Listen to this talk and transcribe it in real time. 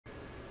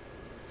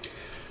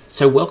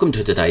So welcome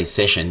to today's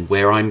session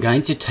where I'm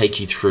going to take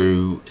you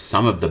through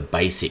some of the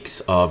basics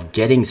of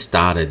getting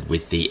started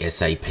with the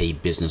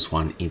SAP Business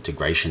One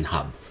Integration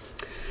Hub.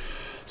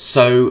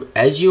 So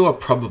as you are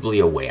probably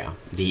aware,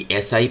 the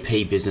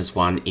SAP Business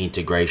One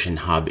Integration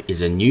Hub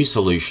is a new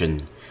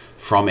solution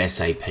from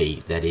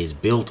SAP that is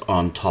built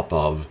on top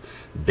of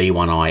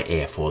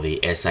B1IF, or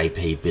the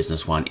SAP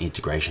Business One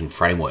Integration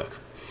Framework.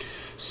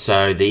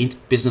 So the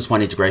Business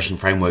One Integration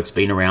Framework's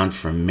been around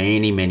for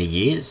many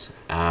years,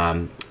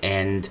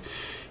 and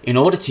in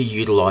order to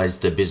utilize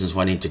the Business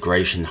One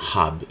Integration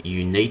Hub,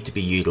 you need to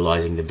be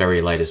utilizing the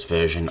very latest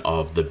version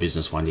of the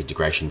Business One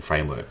Integration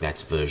Framework.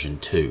 That's version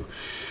 2.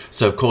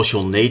 So of course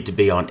you'll need to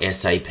be on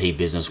SAP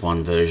Business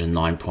One version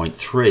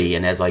 9.3,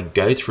 and as I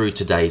go through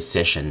today's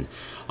session,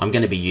 I'm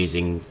going to be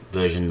using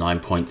version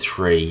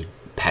 9.3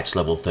 patch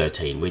level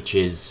 13, which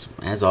is,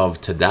 as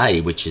of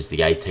today, which is the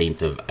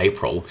 18th of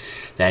April,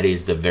 that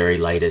is the very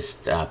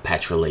latest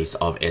patch release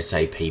of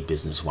SAP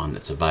Business One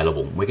that's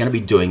available. We're going to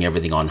be doing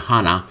everything on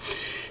HANA,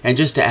 and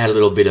just to add a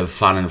little bit of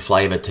fun and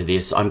flavor to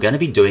this, I'm going to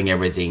be doing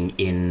everything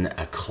in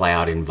a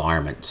cloud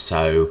environment.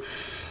 So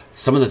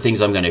some of the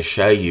things I'm going to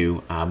show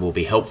you will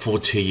be helpful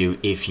to you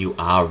if you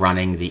are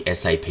running the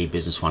SAP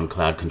Business One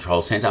Cloud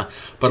Control Center.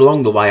 But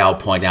along the way, I'll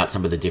point out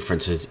some of the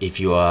differences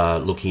if you are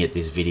looking at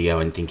this video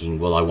and thinking,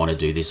 well, I want to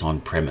do this on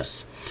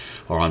premise,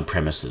 or on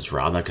premises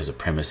rather, because a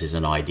premise is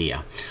an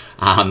idea.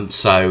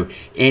 So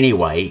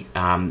anyway,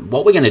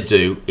 what we're going to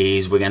do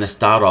is we're going to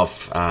start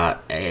off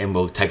and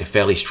we'll take a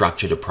fairly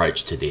structured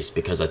approach to this,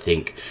 because I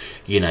think,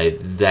 you know,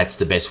 that's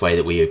the best way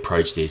that we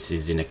approach this,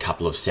 is in a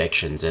couple of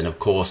sections. And of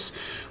course,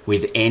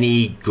 with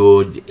any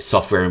good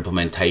software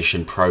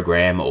implementation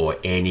program or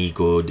any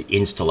good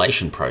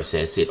installation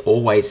process, it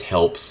always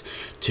helps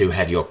to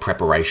have your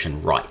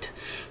preparation right.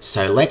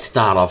 So let's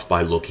start off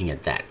by looking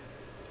at that.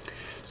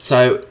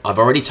 So I've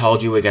already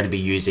told you we're going to be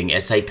using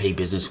SAP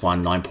Business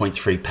One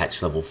 9.3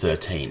 patch level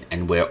 13,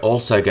 and we're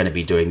also going to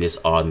be doing this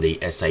on the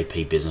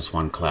SAP Business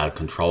One Cloud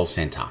Control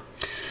Center.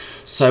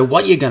 So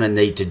what you're going to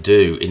need to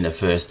do in the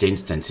first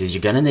instance is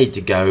you're going to need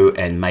to go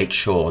and make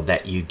sure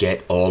that you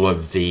get all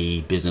of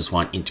the Business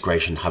One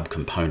Integration Hub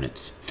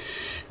components.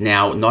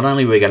 Now, not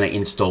only are we going to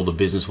install the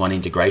Business One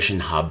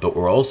Integration Hub, but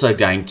we're also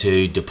going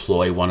to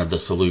deploy one of the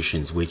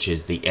solutions, which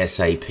is the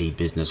SAP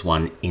Business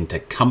One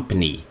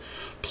Intercompany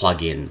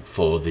plugin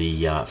for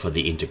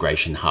the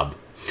Integration Hub.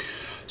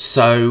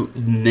 So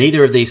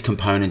neither of these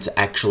components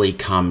actually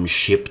come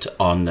shipped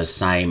on the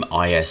same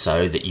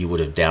ISO that you would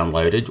have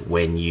downloaded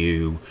when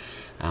you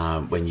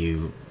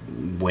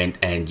went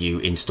and you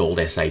installed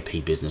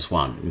SAP Business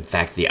One. In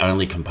fact, the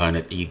only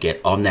component that you get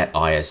on that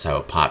ISO,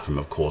 apart from,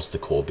 of course, the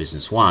core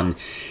Business One,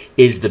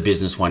 is the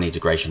Business One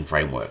Integration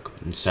Framework.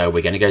 And so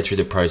we're going to go through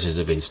the process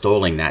of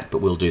installing that, but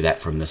we'll do that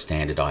from the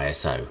standard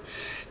ISO.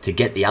 To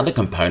get the other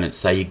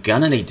components, though, you're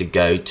going to need to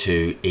go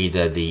to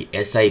either the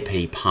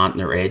SAP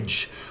Partner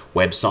Edge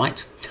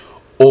website,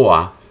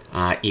 or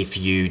if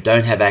you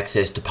don't have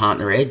access to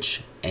Partner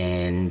Edge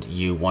and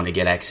you want to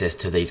get access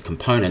to these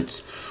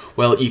components,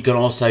 well, you can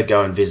also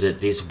go and visit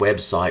this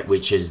website,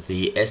 which is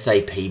the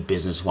SAP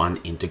Business One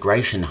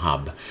Integration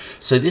Hub.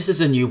 So this is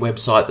a new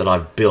website that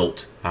I've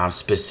built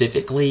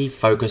specifically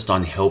focused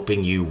on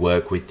helping you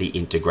work with the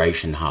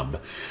Integration Hub.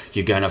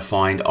 You're going to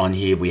find on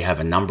here we have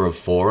a number of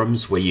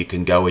forums where you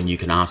can go and you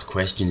can ask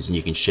questions and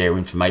you can share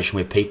information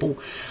with people.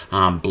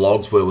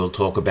 Blogs where we'll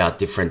talk about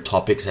different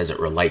topics as it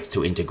relates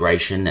to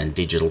integration and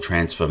digital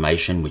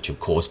transformation, which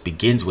of course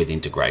begins with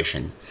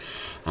integration.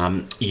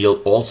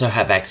 You'll also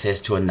have access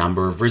to a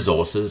number of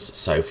resources.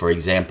 So for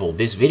example,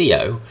 this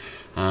video,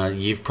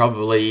 you've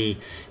probably,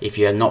 if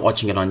you're not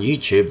watching it on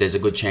YouTube, there's a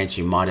good chance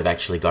you might have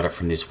actually got it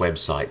from this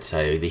website.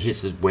 So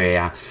this is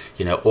where,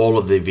 you know, all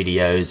of the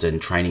videos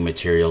and training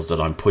materials that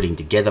I'm putting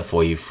together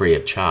for you free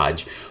of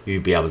charge,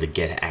 you'll be able to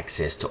get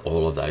access to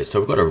all of those. So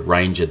we've got a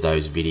range of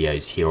those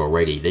videos here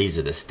already. These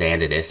are the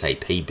standard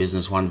SAP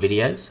Business One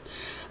videos.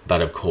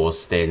 But of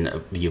course,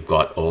 then you've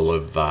got all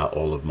of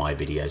my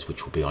videos,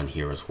 which will be on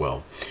here as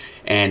well.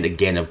 And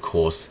again, of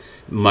course,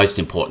 most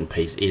important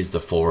piece is the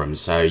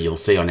forums. So you'll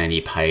see on any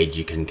page,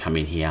 you can come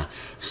in here,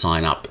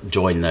 sign up,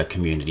 join the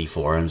community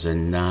forums,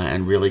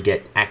 and really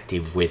get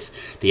active with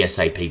the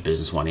SAP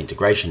Business One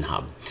Integration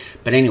Hub.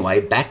 But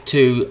anyway, back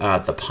to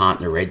the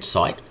Partner Edge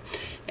site,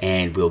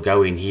 and we'll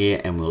go in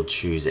here and we'll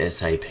choose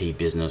SAP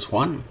Business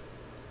One.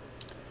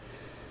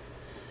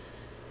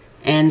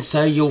 And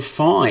so you'll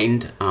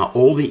find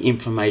all the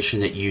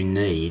information that you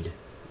need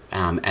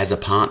as a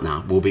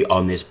partner will be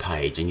on this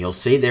page. And you'll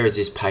see there is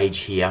this page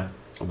here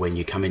when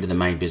you come into the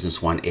main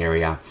Business One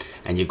area,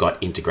 and you've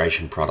got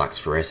integration products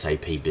for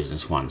SAP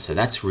Business One. So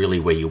that's really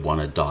where you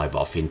want to dive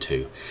off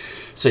into.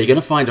 So you're going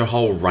to find a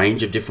whole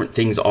range of different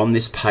things on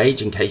this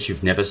page in case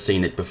you've never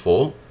seen it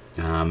before.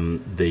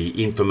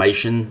 The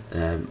information,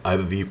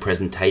 overview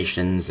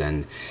presentations,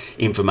 and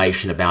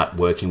information about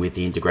working with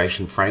the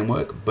integration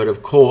framework. But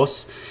of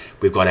course,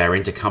 we've got our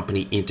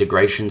intercompany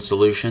integration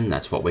solution.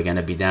 That's what we're going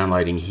to be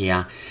downloading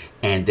here.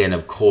 And then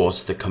of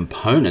course, the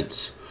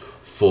components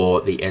for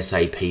the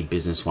SAP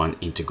Business One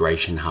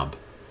Integration Hub.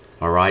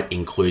 all right,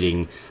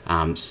 including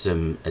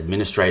some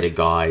administrator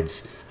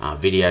guides,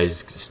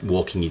 videos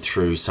walking you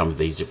through some of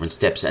these different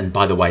steps. And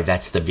by the way,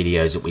 that's the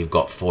videos that we've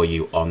got for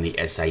you on the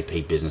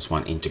SAP Business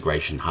One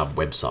Integration Hub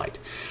website.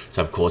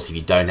 So of course, if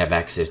you don't have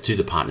access to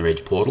the Partner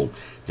Edge portal,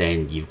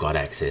 then you've got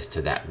access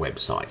to that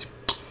website.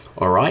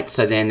 All right,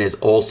 so then there's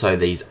also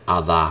these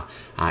other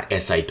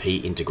SAP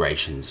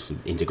integrations,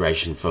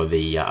 integration for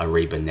the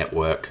Ariba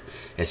network,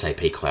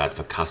 SAP Cloud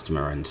for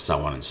Customer, and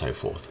so on and so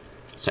forth.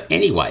 So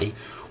anyway,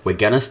 we're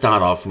going to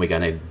start off and we're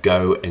going to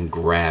go and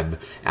grab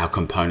our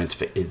components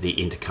for the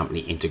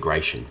intercompany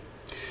integration.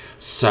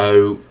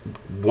 So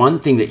one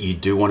thing that you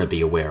do want to be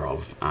aware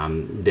of,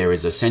 there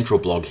is a central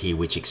blog here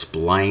which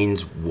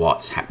explains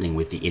what's happening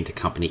with the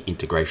intercompany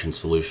integration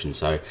solution.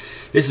 So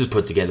this is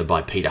put together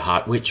by Peter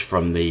Hartwich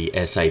from the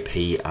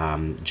SAP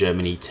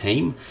Germany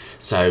team.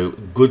 So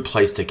good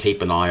place to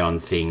keep an eye on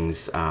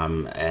things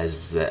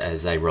as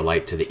they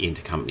relate to the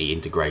intercompany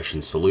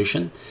integration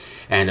solution.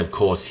 And of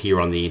course, here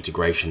on the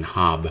Integration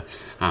Hub,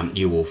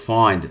 you will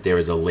find that there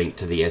is a link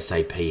to the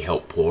SAP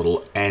Help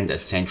Portal and a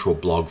central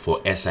blog for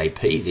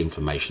SAP's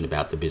information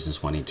about the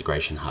Business One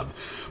Integration Hub.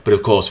 But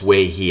of course,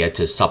 we're here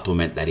to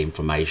supplement that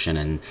information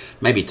and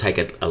maybe take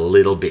it a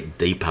little bit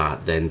deeper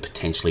than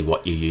potentially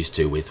what you're used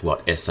to with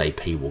what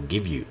SAP will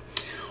give you.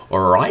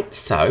 All right,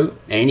 so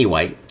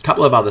anyway, a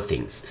couple of other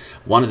things.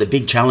 One of the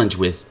big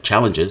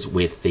challenges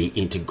with the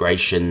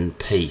integration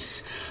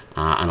piece,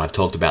 and I've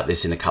talked about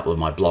this in a couple of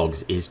my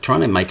blogs, is trying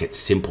to make it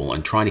simple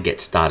and trying to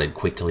get started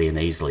quickly and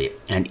easily.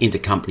 And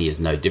intercompany is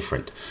no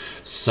different.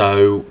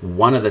 So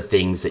one of the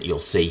things that you'll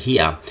see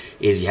here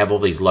is you have all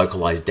these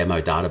localized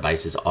demo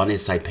databases on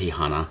SAP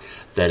HANA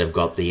that have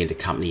got the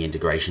intercompany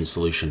integration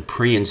solution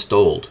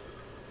pre-installed.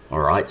 All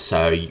right,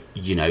 so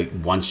you know,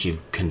 once you've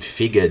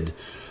configured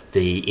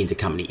the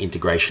intercompany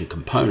integration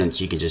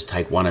components, you can just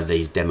take one of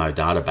these demo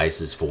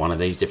databases for one of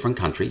these different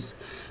countries.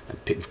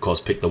 Of course,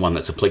 pick the one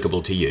that's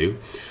applicable to you,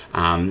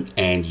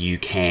 and you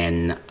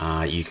can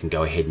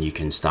go ahead and you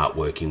can start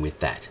working with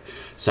that.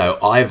 So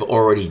I've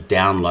already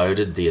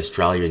downloaded the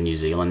Australia and New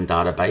Zealand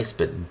database,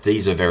 but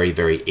these are very,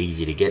 very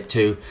easy to get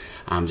to.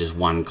 Just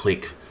one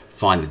click,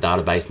 find the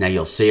database. Now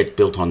you'll see it's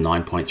built on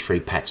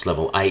 9.3 patch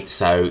level 8,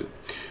 so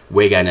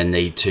we're going to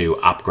need to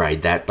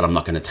upgrade that, but I'm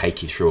not going to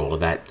take you through all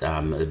of that.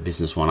 The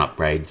Business One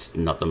upgrade's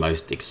not the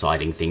most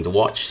exciting thing to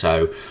watch,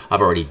 so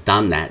I've already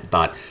done that.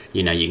 But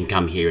you know, you can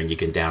come here and you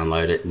can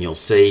download it, and you'll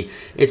see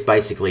it's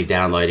basically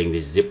downloading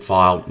this zip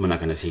file. We're not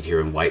going to sit here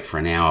and wait for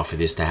an hour for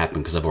this to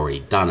happen because I've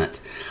already done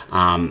it.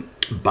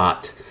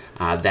 That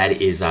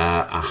is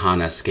a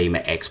HANA schema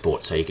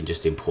export, so you can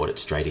just import it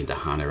straight into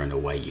HANA and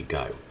away you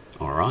go.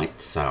 All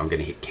right, so I'm going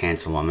to hit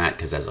cancel on that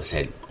because, as I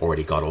said,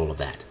 already got all of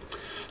that.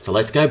 So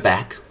let's go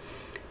back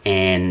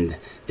and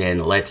then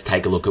let's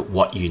take a look at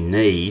what you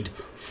need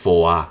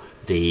for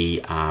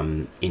the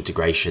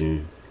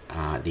integration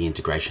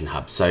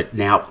hub. So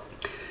now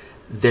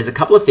there's a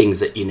couple of things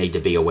that you need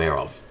to be aware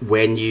of.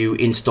 When you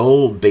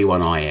install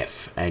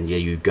B1IF and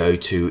you go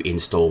to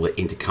install the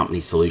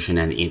intercompany solution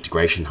and the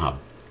integration hub,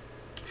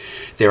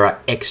 there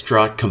are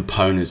extra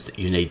components that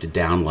you need to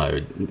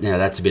download. Now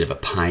that's a bit of a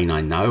pain,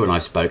 I know, and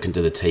I've spoken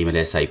to the team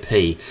at SAP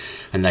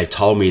and they've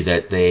told me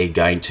that they're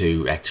going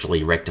to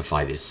actually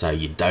rectify this, so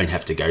you don't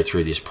have to go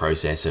through this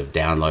process of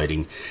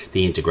downloading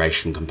the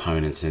integration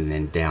components and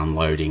then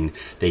downloading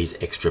these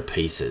extra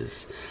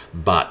pieces.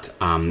 But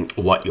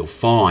what you'll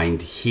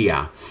find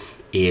here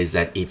is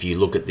that if you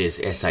look at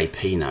this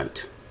SAP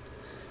note,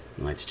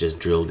 let's just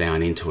drill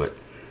down into it.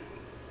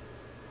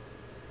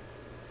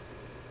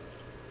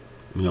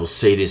 You'll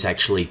see this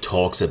actually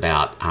talks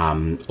about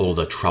all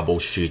the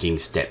troubleshooting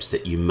steps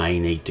that you may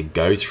need to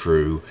go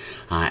through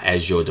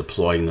as you're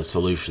deploying the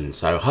solution.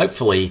 So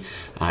hopefully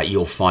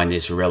you'll find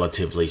this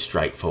relatively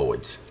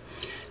straightforward.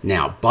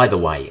 Now, by the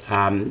way,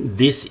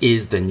 this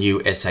is the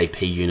new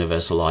SAP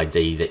Universal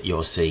ID that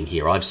you're seeing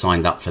here. I've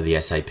signed up for the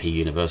SAP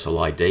Universal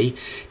ID.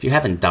 If you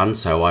haven't done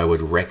so, I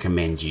would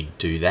recommend you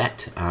do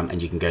that.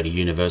 And you can go to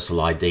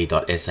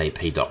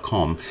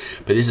universalid.sap.com.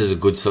 But this is a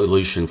good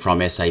solution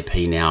from SAP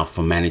now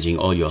for managing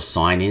all your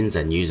sign-ins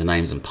and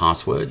usernames and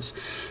passwords.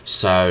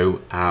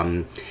 So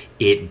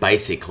it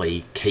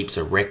basically keeps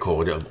a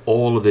record of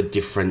all of the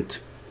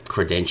different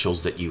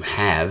credentials that you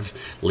have,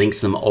 links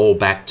them all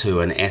back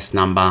to an S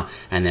number,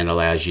 and then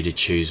allows you to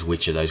choose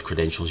which of those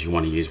credentials you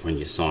want to use when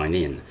you sign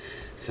in.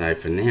 So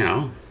for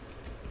now,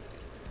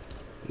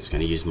 I'm just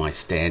going to use my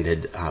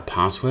standard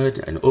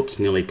password, and oops,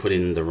 nearly put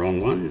in the wrong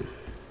one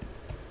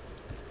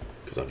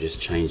because I've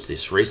just changed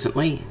this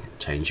recently.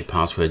 Change your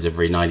passwords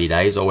every 90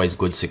 days, always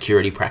good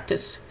security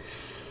practice.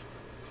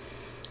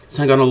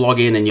 So I'm going to log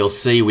in, and you'll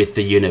see with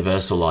the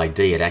Universal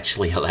ID, it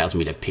actually allows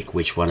me to pick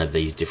which one of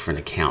these different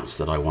accounts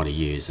that I want to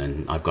use.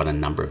 And I've got a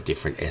number of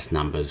different S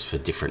numbers for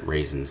different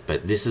reasons,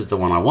 but this is the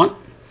one I want.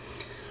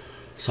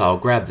 So I'll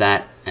grab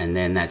that, and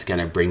then that's going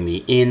to bring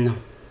me in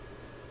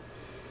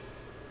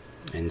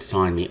and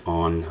sign me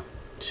on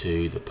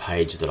to the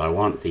page that I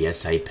want, the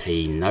SAP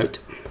note.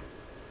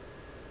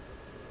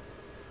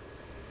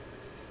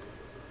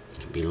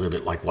 be a little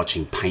bit like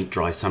watching paint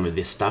dry, some of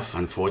this stuff,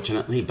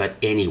 unfortunately. But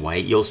anyway,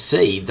 you'll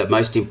see the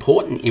most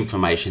important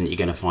information that you're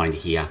going to find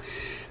here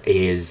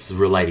is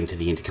relating to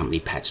the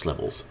intercompany patch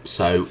levels.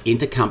 So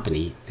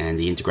Intercompany and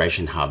the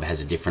Integration Hub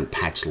has a different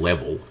patch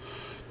level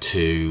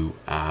to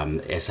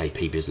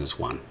SAP Business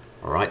One.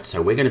 All right,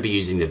 so we're going to be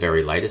using the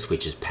very latest,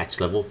 which is patch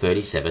level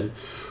 37,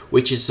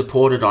 which is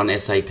supported on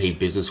SAP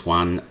Business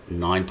One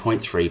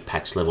 9.3,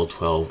 patch level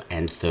 12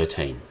 and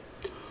 13.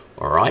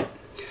 All right.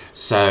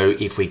 So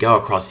if we go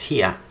across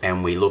here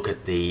and we look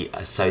at the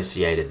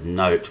associated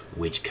note,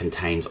 which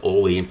contains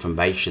all the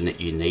information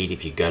that you need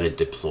if you're going to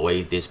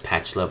deploy this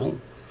patch level,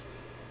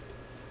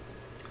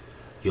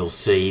 you'll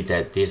see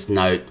that this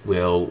note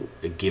will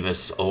give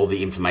us all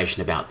the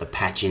information about the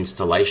patch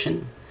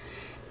installation.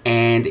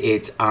 And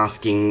it's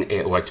asking,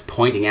 or it's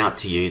pointing out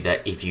to you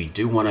that if you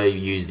do want to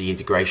use the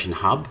Integration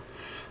Hub,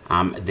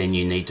 then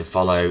you need to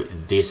follow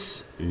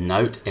this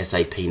note,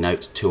 SAP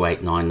note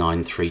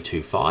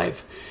 2899325,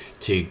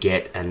 to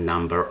get a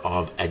number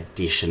of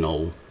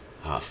additional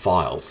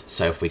files.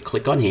 So if we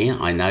click on here,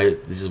 I know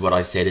this is what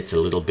I said, it's a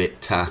little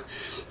bit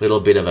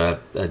of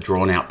a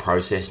drawn out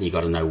process, and you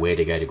got to know where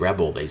to go to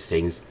grab all these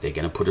things. They're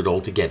going to put it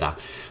all together,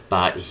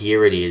 but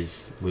here it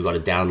is. We've got to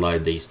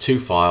download these 2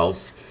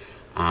 files,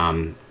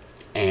 and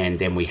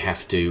then we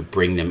have to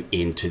bring them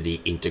into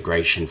the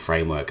integration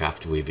framework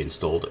after we've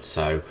installed it.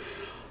 So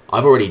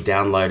I've already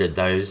downloaded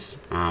those,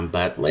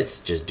 but let's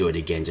just do it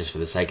again just for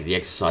the sake of the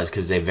exercise,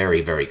 because they're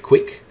very, very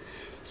quick.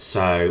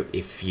 So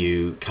if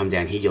you come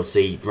down here, you'll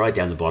see right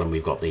down the bottom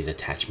we've got these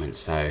attachments.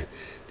 So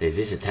there's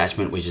this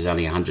attachment, which is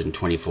only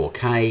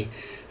 124K,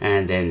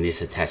 and then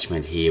this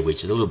attachment here,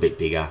 which is a little bit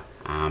bigger,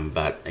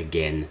 but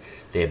again,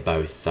 they're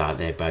both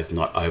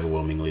not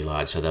overwhelmingly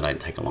large, so they don't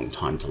take a long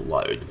time to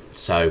load.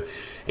 So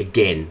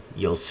again,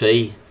 you'll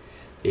see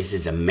this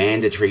is a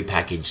mandatory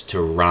package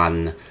to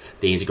run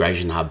the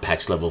Integration Hub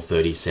patch level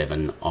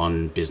 37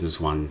 on Business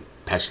One,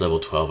 patch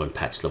level 12 and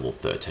patch level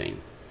 13.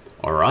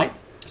 All right.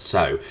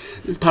 So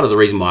this is part of the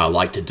reason why I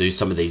like to do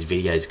some of these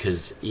videos,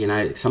 because, you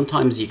know,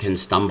 sometimes you can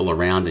stumble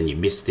around and you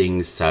miss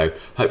things. So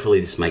hopefully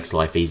this makes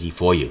life easy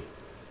for you.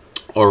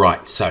 All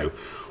right, so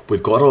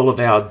we've got all of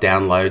our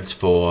downloads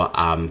for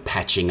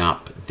patching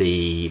up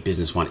the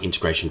Business One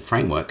integration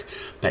framework,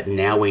 but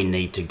now we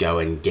need to go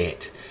and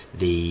get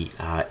the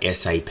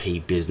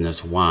SAP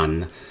Business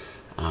One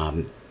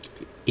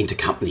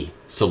intercompany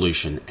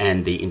solution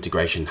and the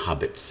Integration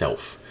Hub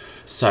itself.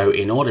 So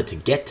in order to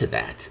get to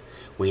that,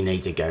 we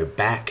need to go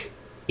back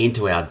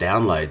into our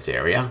downloads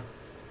area,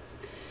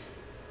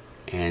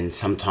 and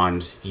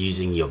sometimes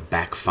using your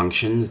back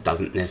functions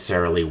doesn't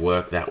necessarily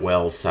work that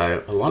well.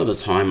 So a lot of the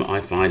time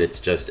I find it's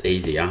just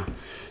easier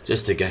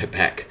just to go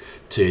back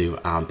to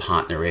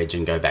Partner Edge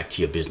and go back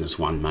to your Business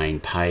One main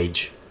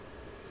page,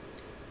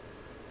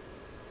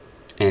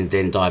 and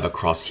then dive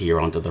across here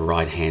onto the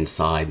right hand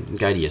side and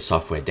go to your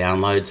software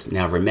downloads.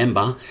 Now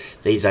remember,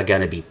 these are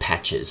going to be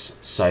patches,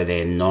 so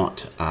they're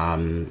not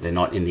in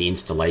the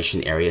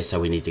installation area,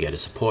 so we need to go to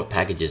support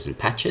packages and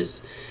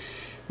patches.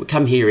 We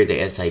come here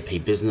into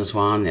SAP Business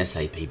One,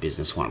 SAP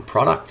Business One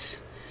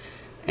products,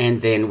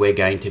 and then we're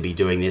going to be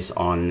doing this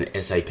on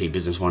SAP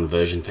Business One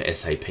version for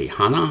SAP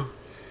HANA,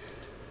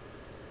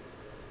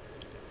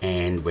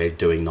 and we're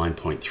doing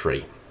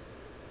 9.3.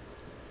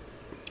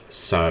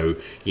 So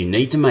you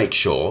need to make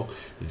sure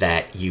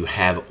that you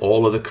have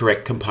all of the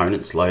correct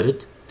components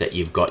loaded, that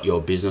you've got your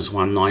Business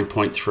One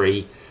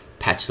 9.3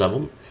 patch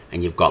level,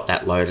 and you've got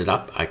that loaded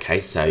up. Okay,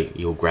 so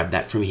you'll grab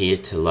that from here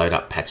to load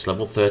up patch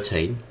level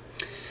 13.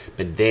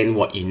 But then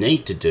what you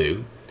need to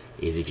do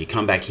is, if you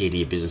come back here to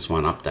your Business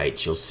One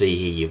updates, you'll see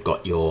here you've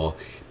got your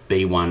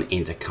B1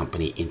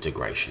 intercompany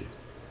integration.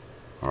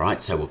 All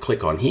right, so we'll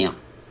click on here.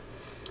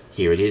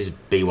 Here it is,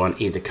 B1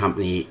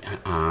 intercompany.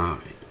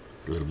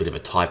 A little bit of a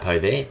typo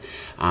there,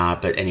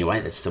 but anyway,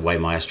 that's the way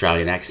my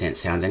Australian accent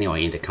sounds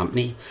anyway.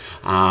 Intercompany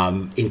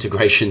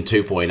integration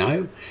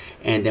 2.0,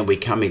 and then we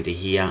come into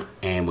here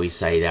and we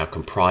say our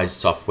comprised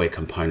software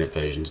component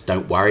versions.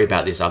 Don't worry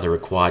about this other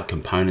required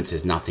components,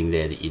 there's nothing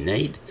there that you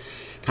need.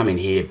 Come in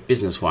here,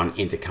 Business One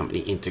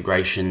intercompany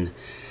integration,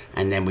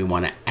 and then we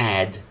want to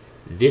add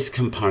this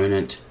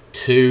component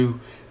to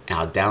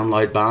our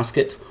download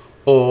basket,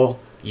 or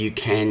you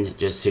can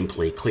just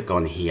simply click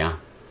on here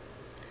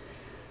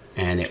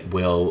and it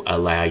will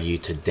allow you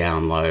to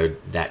download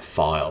that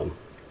file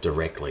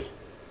directly.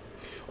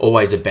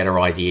 Always a better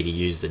idea to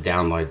use the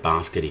download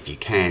basket if you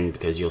can,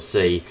 because you'll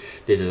see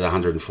this is a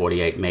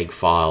 148 meg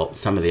file.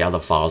 Some of the other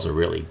files are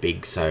really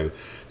big, so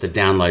the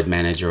download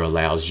manager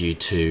allows you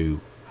to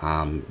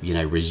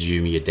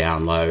resume your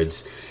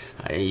downloads.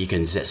 You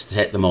can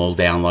set them all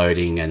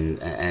downloading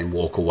and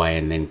walk away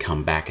and then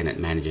come back, and it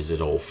manages it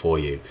all for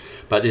you.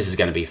 But this is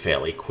going to be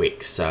fairly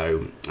quick,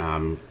 so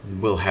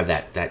we'll have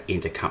that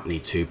Intercompany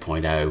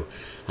 2.0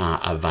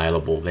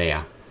 available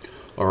there.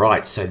 All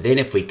right, so then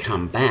if we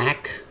come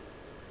back,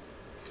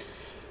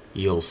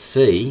 you'll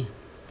see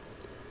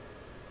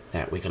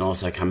that we can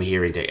also come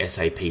here into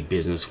SAP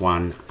Business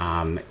One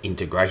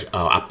integration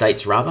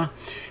updates rather.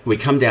 We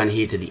come down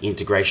here to the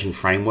integration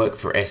framework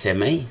for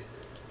SME.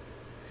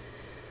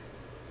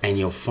 and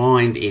you'll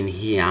find in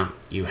here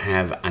you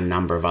have a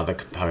number of other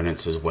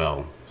components as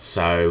well.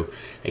 So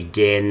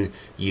again,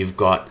 you've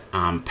got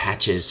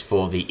patches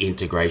for the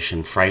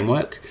integration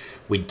framework.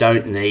 We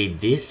don't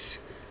need this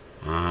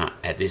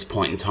at this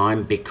point in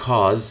time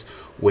because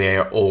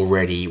we're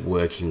already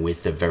working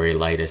with the very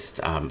latest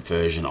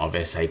version of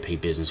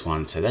SAP Business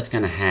One. So that's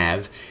going to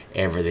have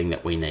everything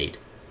that we need.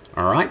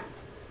 All right.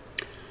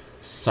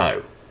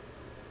 So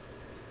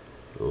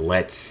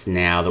let's,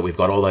 now that we've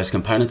got all those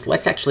components,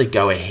 let's actually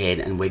go ahead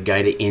and we're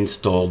going to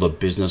install the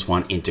Business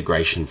One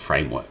integration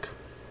framework.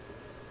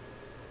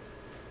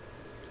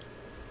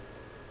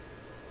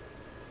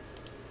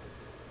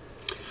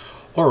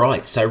 All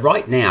right, so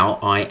right now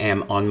I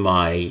am on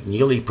my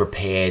newly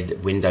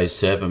prepared Windows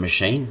Server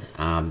machine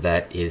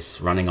that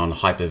is running on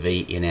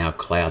Hyper-V in our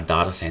cloud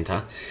data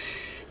center.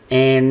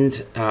 And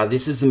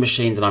this is the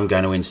machine that I'm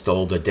going to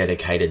install the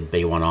dedicated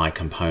B1i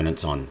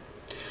components on.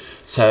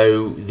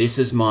 So this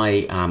is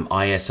my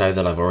ISO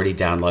that I've already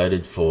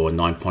downloaded for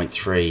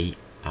 9.3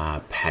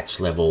 patch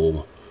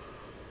level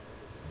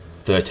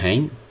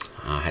 13.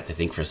 I had to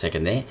think for a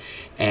second there,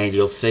 and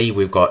you'll see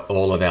we've got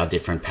all of our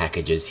different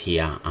packages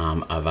here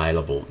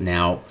available.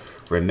 Now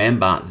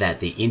remember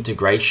that the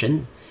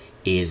integration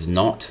is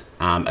not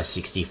a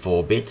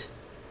 64-bit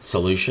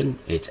solution,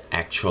 it's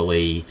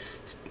actually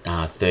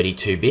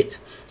 32-bit,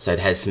 so it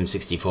has some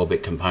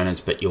 64-bit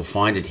components, but you'll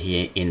find it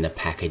here in the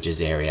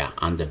packages area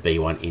under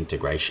B1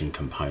 integration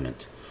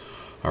component.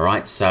 All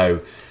right,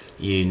 so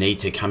you need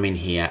to come in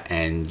here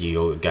and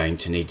you're going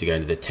to need to go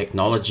into the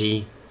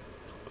technology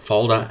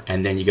folder,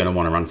 and then you're going to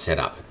want to run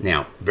setup.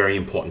 Now, very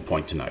important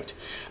point to note,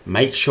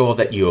 make sure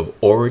that you have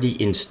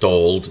already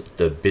installed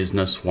the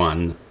Business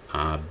One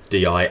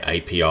DI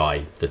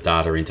API, the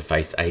data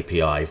interface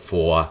API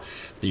for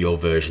your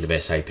version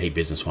of SAP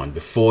Business One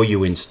before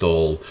you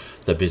install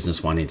the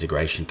Business One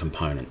integration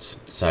components.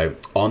 So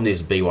on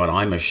this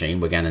B1i machine,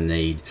 we're going to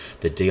need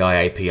the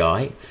DI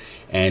API,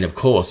 and of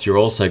course you're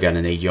also going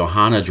to need your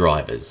HANA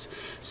drivers.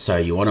 So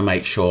you want to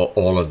make sure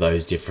all of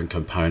those different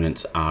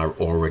components are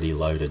already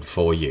loaded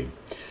for you.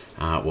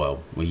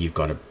 Well, you've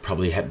got to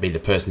probably be the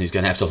person who's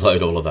going to have to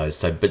load all of those.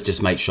 So, but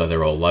just make sure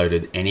they're all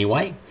loaded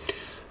anyway.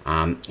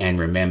 And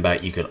remember,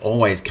 you can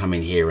always come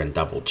in here and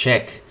double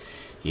check.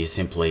 You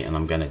simply, and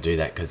I'm going to do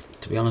that because,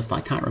 to be honest,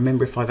 I can't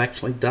remember if I've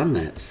actually done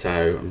that.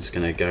 So I'm just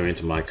going to go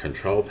into my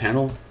control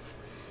panel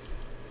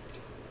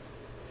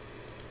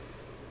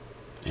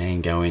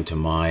and go into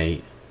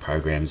my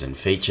programs and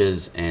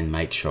features and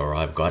make sure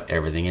I've got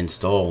everything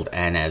installed.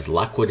 And as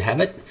luck would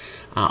have it,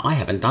 I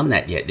haven't done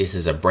that yet. This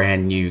is a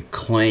brand new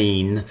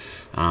clean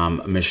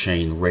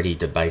machine ready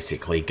to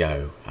basically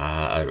go,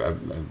 a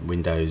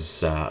Windows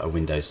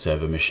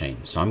Server machine.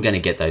 So I'm going to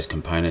get those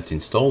components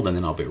installed and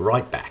then I'll be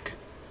right back.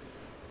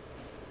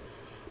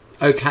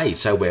 Okay,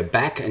 so we're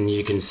back, and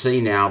you can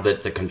see now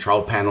that the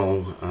control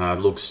panel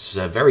looks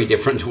very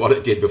different to what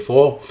it did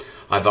before.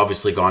 I've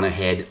obviously gone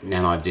ahead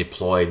and I've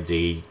deployed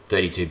the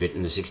 32-bit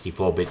and the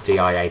 64-bit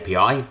DI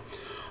API.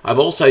 I've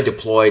also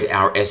deployed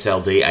our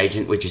SLD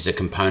agent, which is a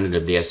component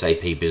of the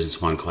SAP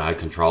Business One Cloud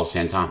Control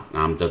Center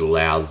that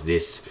allows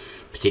this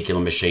particular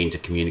machine to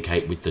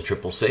communicate with the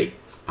CCC.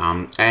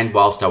 And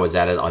whilst I was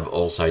at it, I've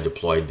also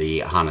deployed the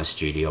HANA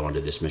Studio onto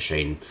this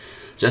machine,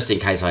 just in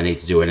case I need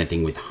to do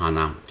anything with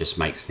HANA. Just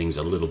makes things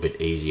a little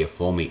bit easier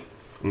for me.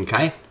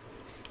 Okay.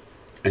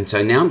 And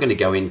so now I'm going to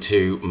go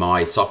into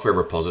my software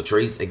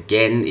repositories.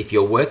 Again, if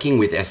you're working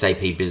with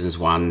SAP Business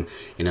One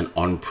in an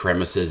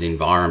on-premises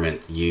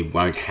environment, you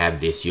won't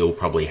have this. You'll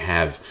probably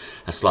have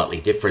a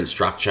slightly different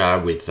structure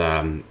with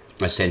a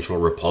central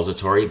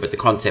repository, but the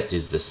concept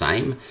is the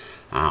same.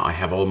 I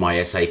have all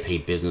my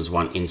SAP Business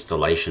One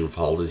installation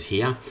folders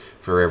here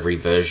for every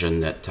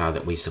version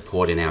that we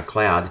support in our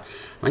cloud.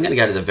 I'm going to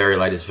go to the very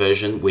latest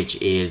version,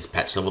 which is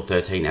patch level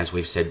 13, as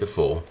we've said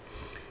before.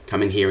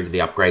 Come in here into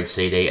the upgrade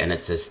CD, and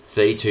it says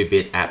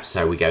 32-bit app.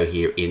 So we go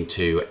here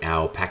into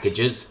our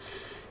packages,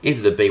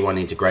 into the B1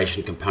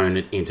 integration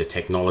component, into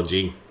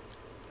technology,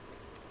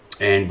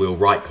 and we'll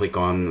right click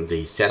on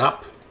the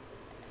setup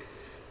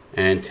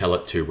and tell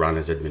it to run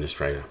as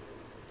administrator.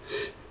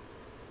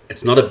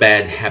 It's not a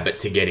bad habit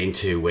to get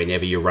into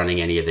whenever you're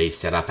running any of these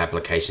setup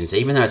applications,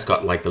 even though it's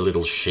got like the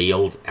little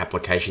shield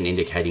application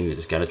indicating that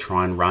it's going to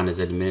try and run as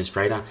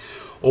administrator.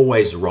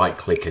 Always right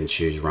click and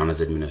choose run as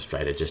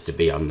administrator, just to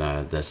be on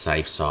the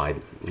safe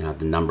side. You know,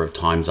 the number of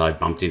times I've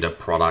bumped into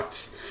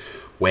products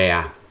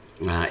where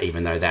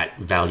even though that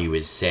value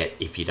is set,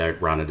 if you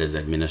don't run it as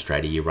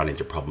administrator, you run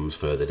into problems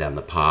further down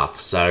the path.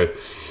 So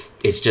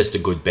it's just a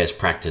good best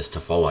practice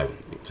to follow.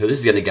 So this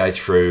is going to go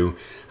through,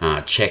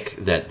 check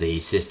that the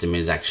system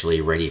is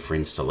actually ready for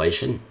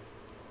installation.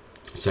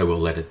 So we'll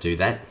let it do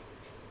that.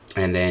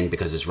 And then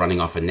because it's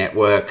running off a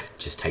network,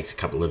 just takes a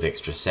couple of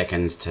extra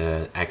seconds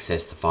to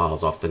access the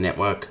files off the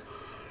network.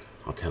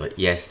 I'll tell it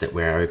yes, that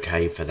we're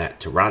okay for that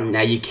to run.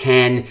 Now you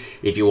can,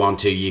 if you want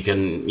to, you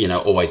can,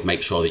 always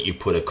make sure that you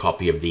put a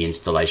copy of the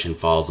installation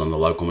files on the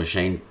local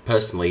machine.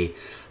 Personally,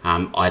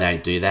 I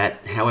don't do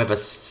that. However,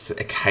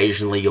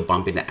 occasionally you'll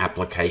bump into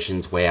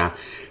applications where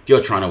If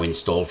you're trying to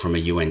install from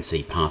a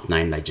UNC path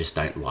name, they just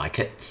don't like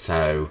it.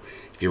 So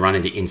if you run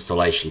into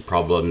installation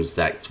problems,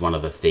 that's one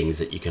of the things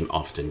that you can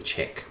often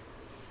check.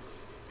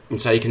 And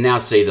so you can now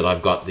see that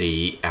I've got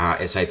the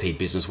SAP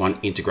Business One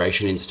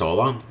integration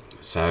installer.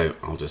 So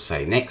I'll just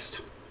say next.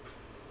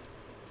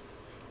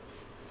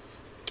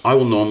 I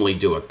will normally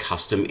do a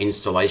custom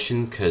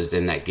installation because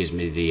then that gives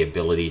me the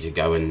ability to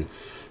go and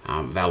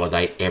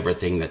validate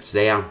everything that's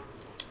there.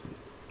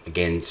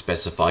 Again,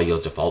 specify your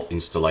default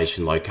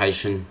installation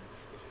location.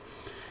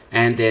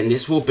 And then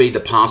this will be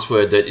the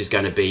password that is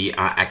going to be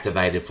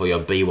activated for your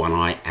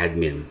B1I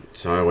admin.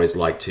 So I always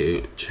like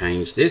to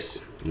change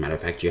this. As a matter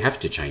of fact, you have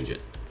to change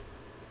it.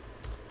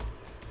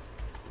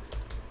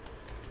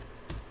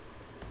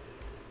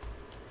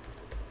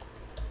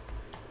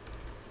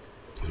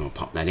 I'll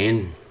pop that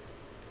in.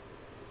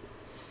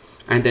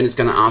 And then it's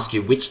going to ask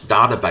you which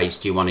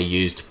database do you want to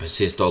use to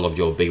persist all of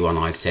your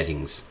B1I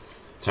settings.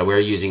 So we're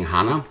using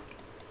HANA.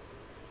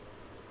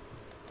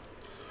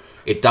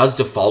 It does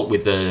default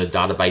with the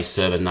database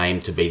server name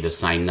to be the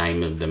same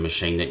name of the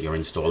machine that you're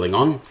installing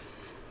on,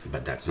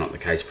 but that's not the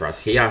case for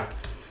us here.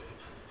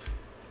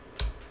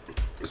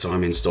 So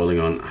I'm installing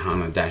on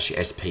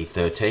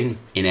HANA-SP13.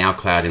 In our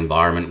cloud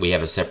environment, we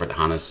have a separate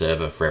HANA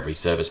server for every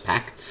service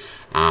pack.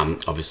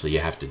 Obviously, you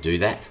have to do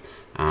that.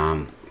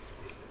 And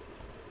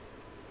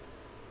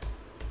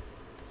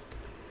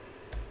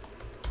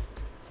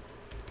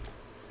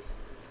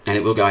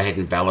it will go ahead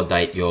and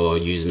validate your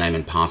username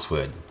and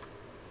password.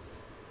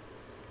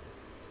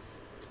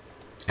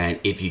 And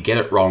if you get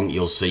it wrong,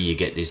 you'll see you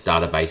get this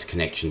database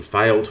connection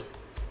failed.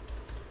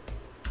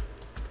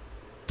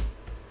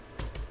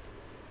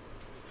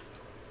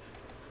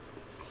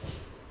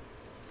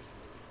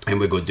 And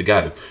we're good to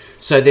go.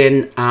 So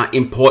then,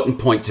 important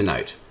point to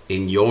note.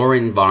 In your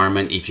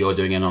environment, if you're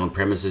doing an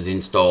on-premises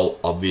install,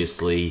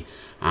 obviously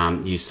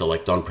you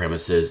select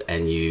on-premises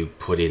and you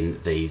put in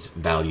these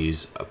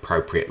values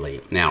appropriately.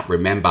 Now,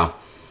 remember,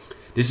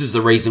 this is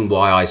the reason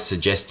why I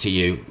suggest to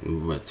you,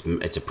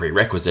 it's a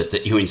prerequisite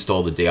that you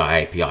install the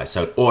DI API.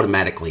 So it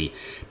automatically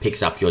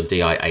picks up your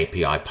DI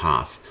API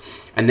path.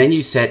 And then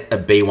you set a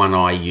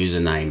B1I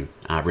username.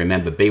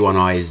 Remember,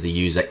 B1I is the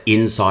user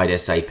inside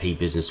SAP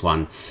Business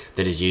One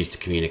that is used to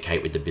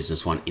communicate with the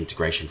Business One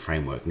integration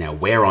framework. Now,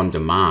 we're on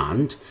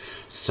demand,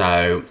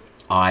 so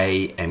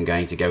I am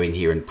going to go in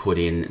here and put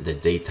in the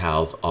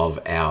details of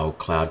our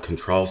Cloud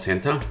Control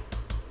Center.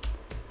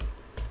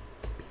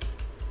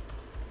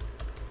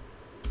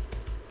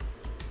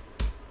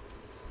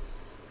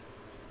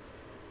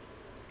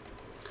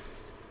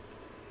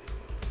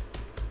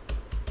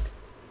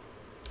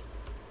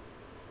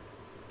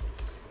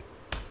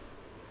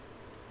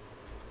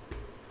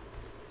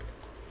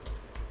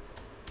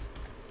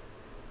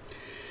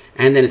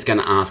 And then it's going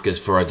to ask us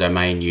for a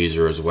domain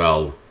user as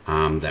well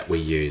that we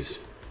use.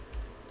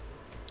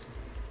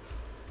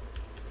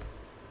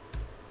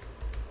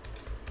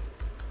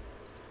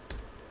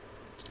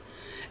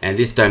 And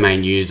this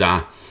domain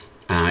user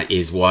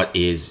is what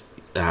is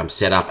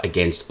set up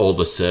against all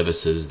the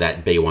services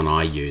that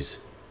B1I use.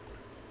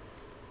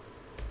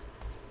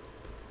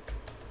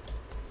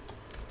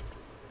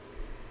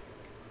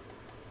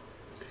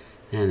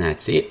 And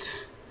that's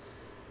it.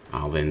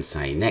 I'll then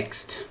say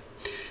next.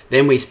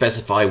 Then we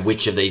specify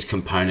which of these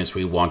components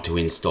we want to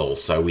install.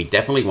 So we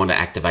definitely want to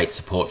activate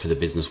support for the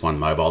Business One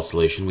mobile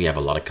solution. We have a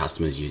lot of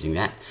customers using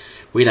that.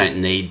 We don't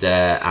need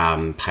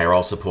the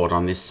payroll support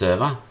on this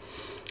server.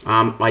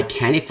 I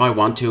can, if I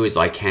want to,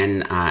 I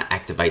can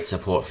activate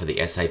support for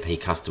the SAP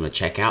customer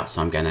checkout.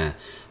 So I'm going to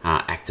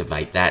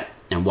activate that.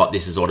 And what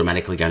this is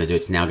automatically going to do,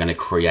 it's now going to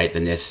create the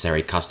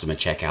necessary customer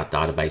checkout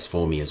database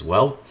for me as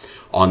well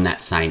on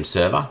that same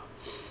server.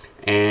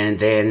 And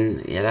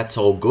then, yeah, that's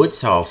all good.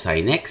 So I'll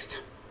say next.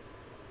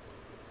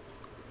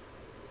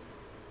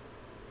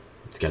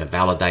 It's going to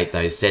validate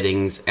those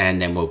settings,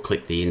 and then we'll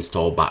click the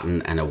install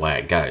button and away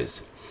it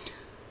goes.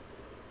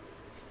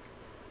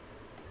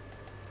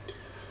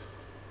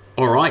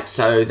 All right,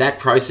 so that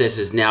process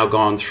has now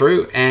gone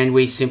through and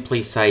we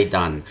simply say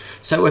done.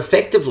 So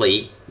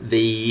effectively,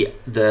 the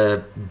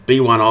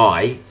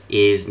B1I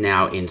is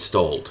now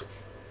installed.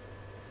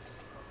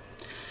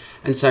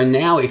 And so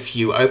now if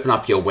you open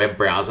up your web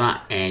browser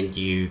and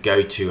you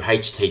go to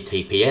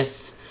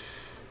https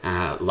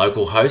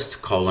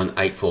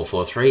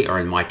localhost:8443, or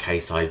in my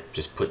case, I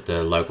just put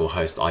the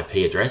localhost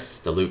IP address,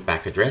 the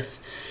loopback address,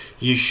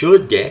 you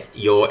should get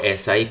your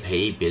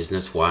SAP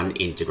Business One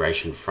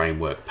integration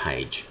framework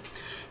page.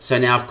 So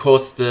now, of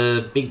course,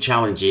 the big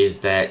challenge is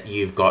that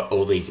you've got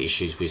all these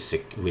issues with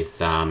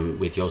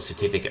your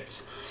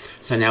certificates.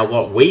 So now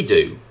what we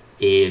do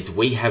is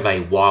we have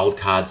a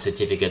wildcard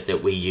certificate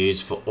that we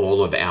use for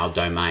all of our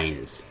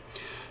domains.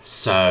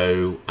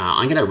 So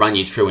I'm going to run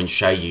you through and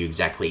show you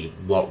exactly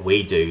what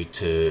we do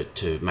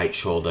to make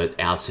sure that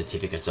our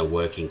certificates are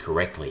working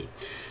correctly.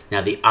 Now,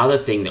 the other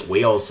thing that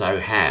we also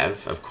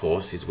have, of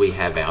course, is we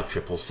have our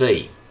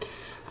CCC.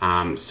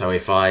 So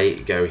if I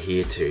go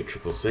here to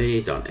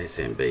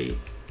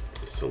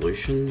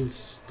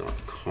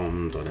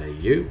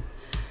cc.smbsolutions.com.au,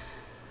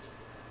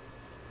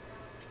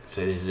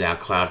 So this is our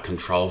Cloud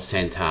Control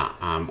Center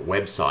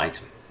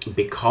website.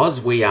 Because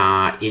we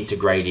are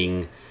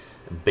integrating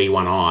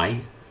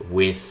B1I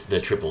with the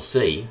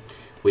CCC,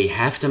 we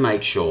have to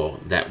make sure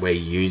that we're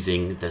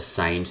using the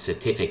same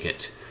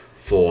certificate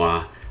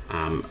for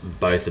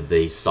both of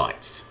these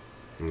sites.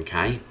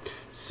 Okay,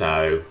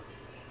 so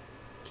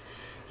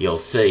you'll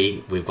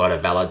see we've got a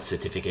valid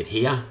certificate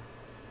here,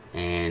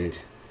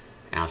 and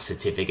our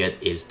certificate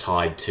is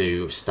tied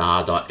to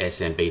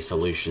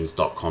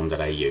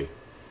star.smbsolutions.com.au.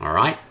 All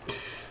right,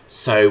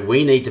 so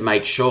we need to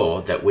make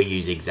sure that we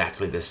use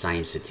exactly the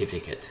same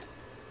certificate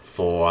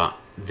for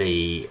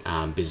the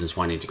Business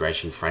One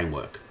integration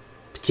framework,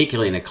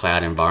 particularly in a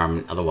cloud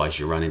environment. Otherwise,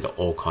 you run into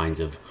all kinds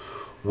of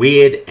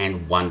weird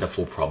and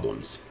wonderful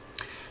problems.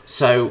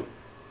 So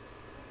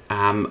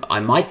I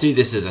might do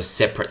this as a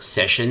separate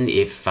session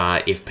if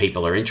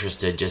people are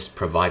interested. Just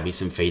provide me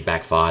some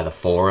feedback via the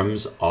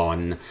forums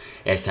on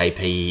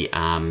SAP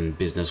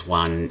Business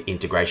One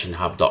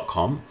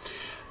IntegrationHub.com.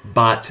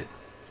 But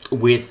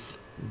with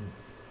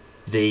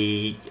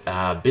the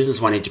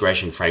Business One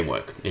integration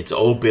framework, it's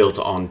all built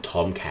on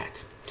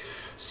Tomcat.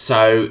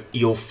 So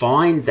you'll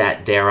find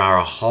that there are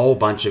a whole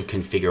bunch of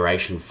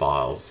configuration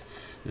files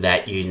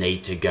that you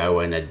need to go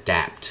and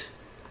adapt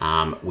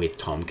with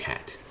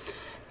Tomcat.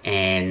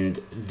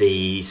 And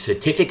the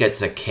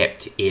certificates are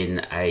kept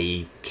in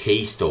a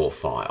key store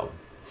file.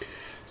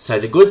 So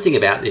the good thing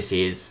about this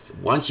is,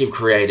 once you've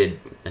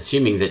created,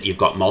 assuming that you've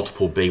got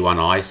multiple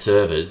B1I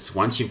servers,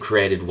 once you've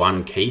created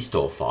one key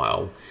store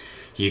file,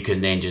 you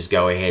can then just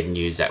go ahead and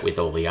use that with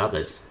all the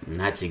others. And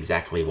that's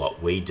exactly what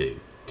we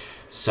do.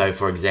 So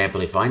for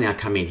example, if I now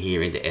come in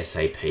here into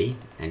SAP,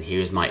 and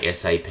here's my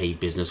SAP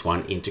Business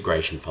One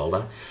integration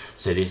folder.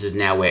 So this is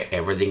now where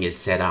everything is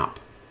set up.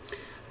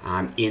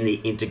 In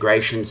the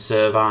integration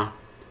server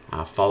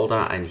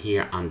folder, and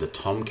here under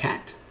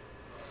Tomcat,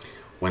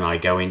 when I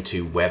go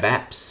into web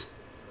apps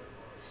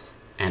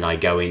and I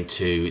go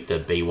into the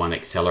B1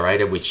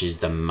 accelerator, which is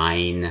the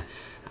main,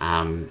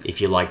 if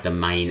you like, the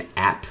main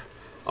app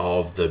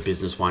of the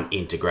Business One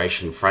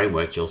integration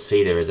framework, you'll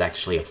see there is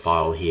actually a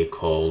file here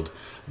called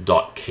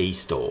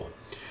 .keystore.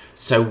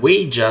 So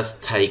we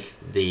just take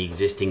the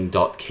existing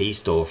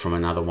 .keystore from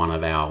another one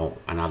of our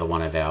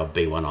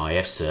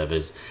B1IF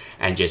servers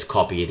and just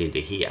copy it into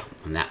here,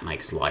 and that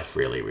makes life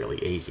really,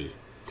 really easy.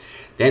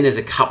 Then there's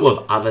a couple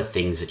of other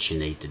things that you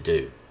need to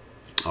do.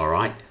 All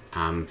right,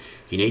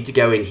 you need to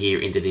go in here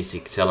into this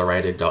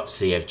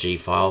accelerator.cfg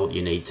file.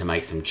 You need to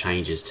make some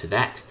changes to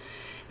that,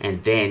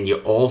 and then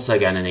you're also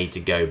going to need to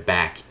go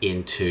back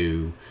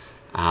into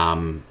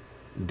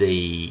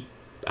the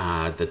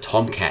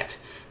Tomcat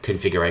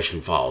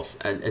configuration files.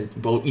 And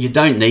well, you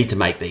don't need to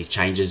make these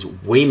changes.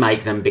 We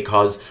make them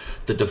because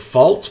the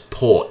default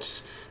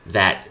ports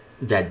that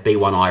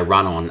B1I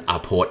run on are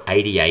port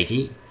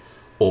 8080,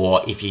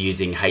 or if you're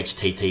using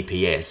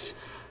HTTPS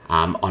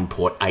on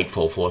port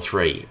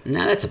 8443.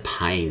 Now that's a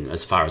pain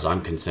as far as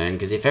I'm concerned,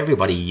 because if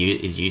everybody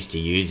is used to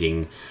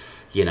using,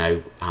 you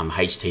know,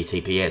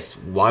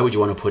 HTTPS, why would you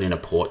want to put in a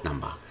port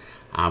number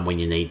when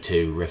you need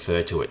to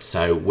refer to it?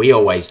 So we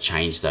always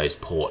change those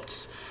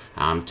ports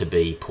to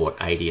be port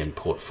 80 and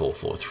port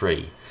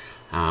 443.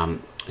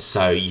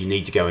 So you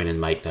need to go in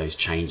and make those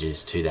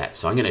changes to that.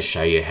 So I'm going to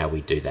show you how we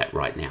do that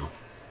right now.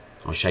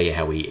 I'll show you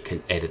how we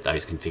can edit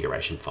those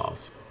configuration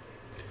files.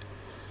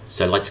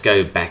 So let's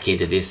go back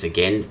into this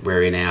again.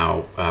 We're in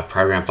our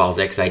program files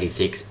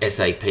x86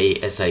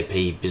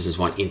 SAP Business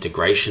One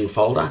integration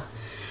folder.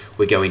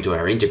 We go into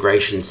our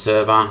integration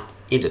server,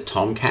 into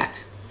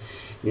Tomcat.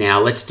 Now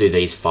let's do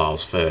these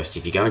files first.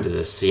 If you go into the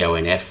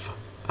CONF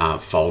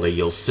folder,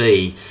 you'll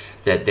see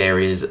that there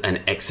is an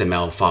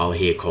XML file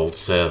here called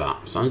server.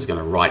 So I'm just going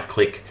to right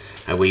click,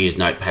 and we use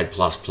Notepad++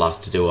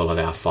 to do all of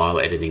our file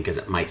editing because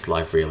it makes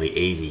life really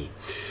easy.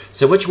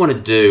 So what you want to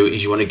do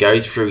is you want to go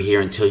through here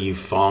until you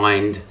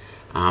find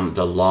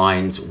the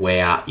lines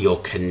where your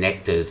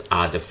connectors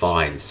are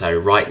defined. So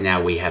right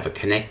now we have a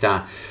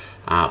connector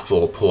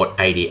for port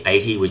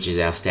 8080, which is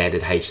our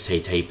standard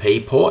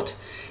HTTP port.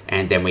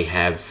 And then we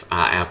have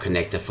our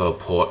connector for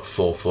port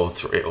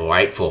 443 or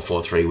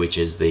 8443, which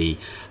is the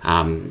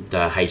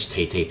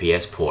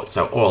HTTPS port.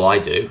 So all I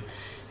do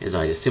is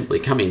I just simply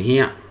come in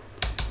here,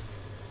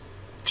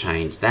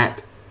 change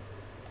that.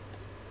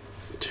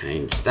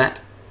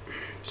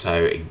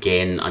 So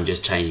again, I'm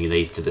just changing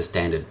these to the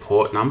standard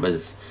port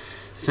numbers.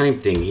 Same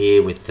thing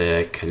here with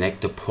the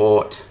connector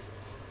port.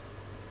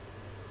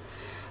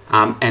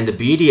 And the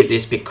beauty of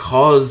this,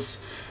 because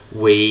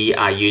we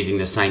are using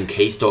the same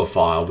key store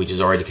file, which is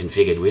already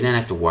configured, we don't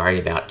have to worry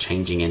about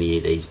changing any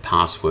of these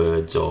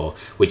passwords, or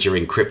which are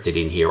encrypted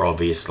in here,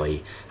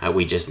 obviously.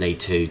 We just need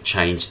to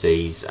change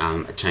these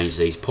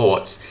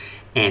ports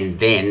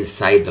and then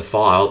save the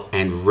file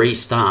and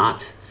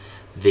restart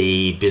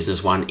the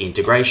Business One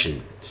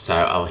integration. So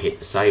I'll hit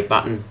the save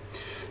button.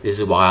 This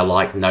is why I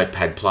like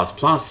Notepad++.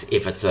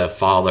 If it's a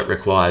file that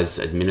requires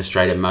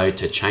administrator mode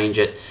to change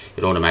it,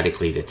 it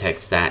automatically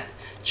detects that,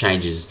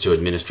 changes to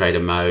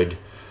administrator mode,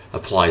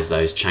 applies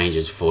those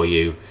changes for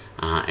you,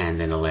 and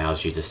then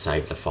allows you to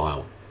save the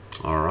file.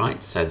 All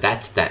right, so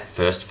that's that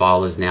first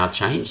file is now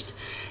changed.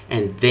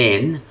 And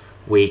then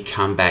we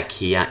come back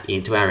here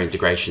into our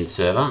integration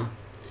server,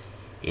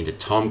 into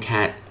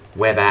Tomcat,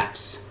 Web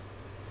Apps,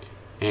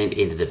 and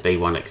into the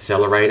B1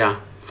 Accelerator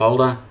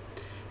folder.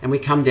 And we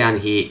come down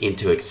here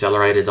into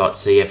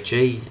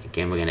accelerator.cfg.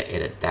 Again, we're going to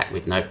edit that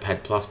with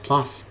Notepad++.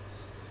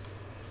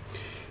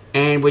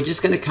 And we're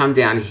just going to come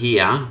down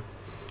here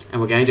and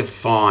we're going to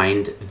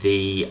find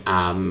the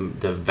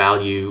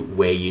value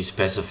where you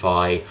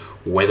specify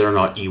whether or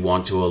not you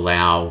want to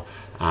allow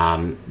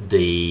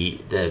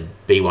the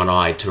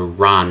B1I to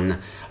run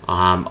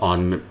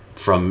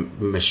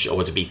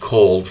or to be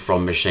called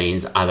from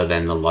machines other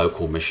than the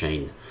local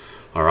machine.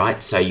 All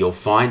right, so you'll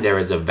find there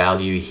is a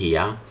value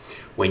here.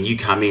 When you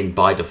come in,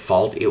 by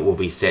default, it will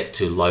be set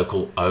to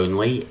local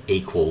only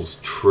equals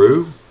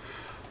true.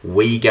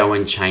 We go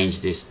and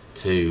change this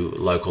to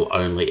local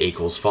only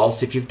equals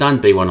false. If you've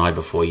done B1I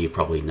before, you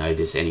probably know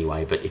this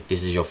anyway, but if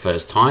this is your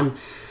first time,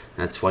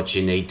 that's what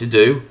you need to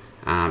do,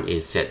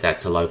 is set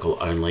that to local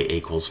only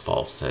equals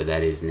false. So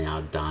that is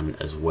now done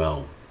as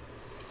well.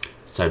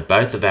 So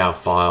both of our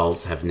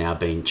files have now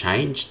been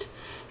changed.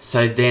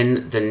 So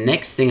then the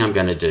next thing I'm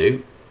going to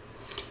do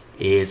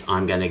is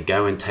I'm going to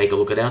go and take a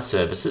look at our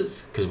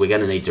services, because we're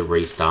going to need to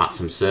restart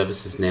some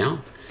services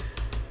now,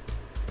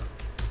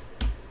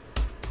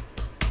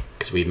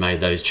 because we've made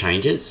those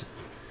changes.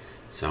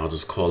 So I'll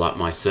just call up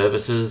my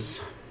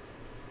services.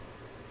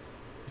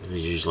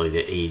 Usually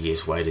the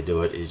easiest way to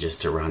do it is just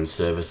to run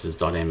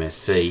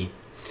services.msc.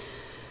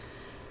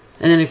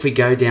 And then if we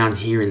go down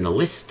here in the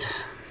list,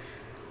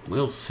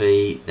 we'll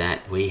see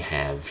that we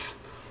have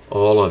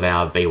all of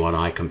our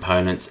B1I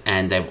components,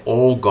 and they've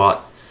all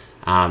got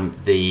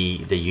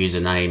the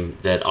username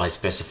that I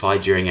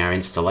specified during our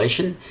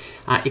installation,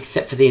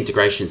 except for the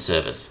integration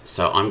service.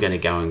 So I'm going to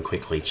go and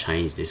quickly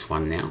change this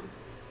one now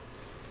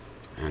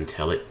and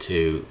tell it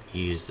to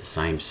use the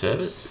same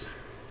service,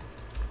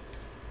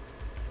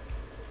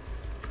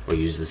 or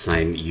use the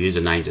same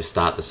username to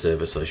start the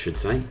service, I should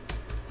say.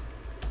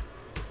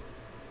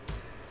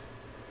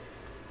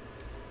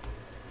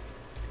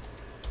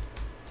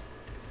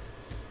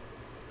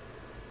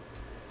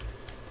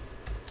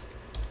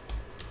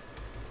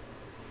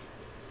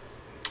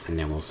 And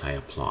then we'll say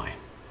apply.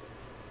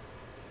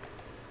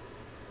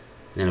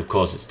 And then of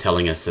course it's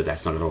telling us that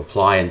that's not going to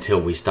apply until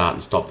we start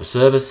and stop the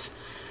service.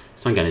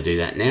 So I'm going to do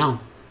that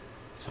now.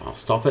 So I'll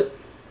stop it.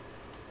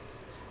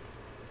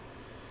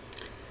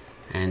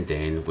 And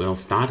then we'll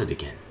start it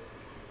again.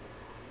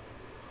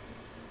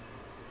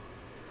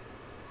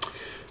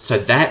 So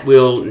that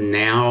will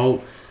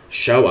now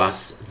show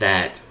us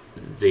that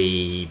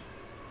the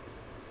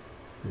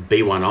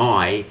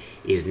B1I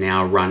is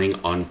now running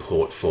on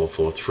port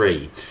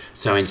 443.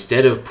 So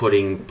instead of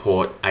putting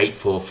port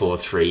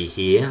 8443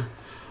 here,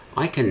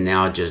 I can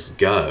now just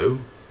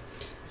go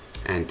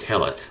and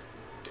tell it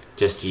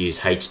just to use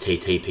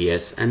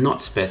HTTPS and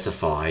not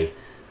specify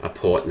a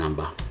port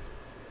number.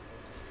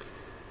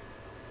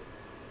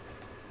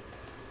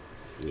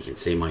 You can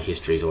see my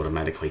history is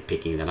automatically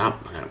picking that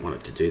up. I don't want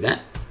it to do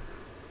that.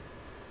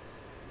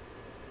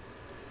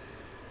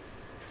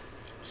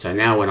 So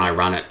now when I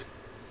run it,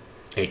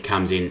 it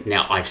comes in.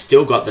 Now I've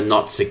still got the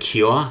not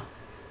secure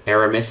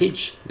error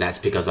message. That's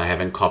because I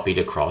haven't copied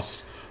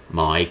across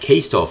my key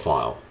store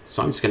file.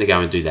 So I'm just going to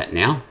go and do that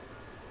now.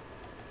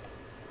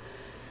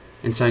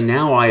 And so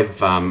now I've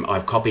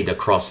copied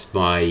across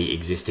my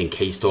existing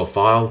key store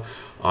file.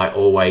 I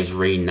always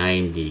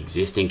rename the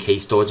existing key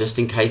store just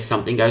in case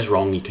something goes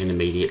wrong. You can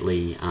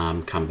immediately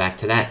come back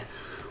to that.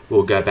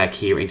 We'll go back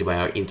here into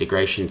our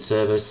integration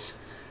service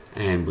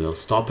and we'll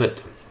stop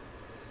it.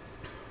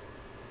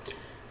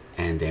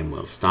 And then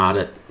we'll start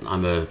it.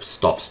 I'm a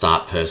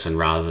stop-start person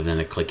rather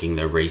than a clicking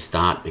the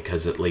restart,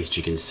 because at least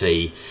you can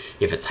see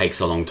if it takes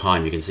a long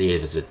time. You can see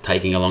if it's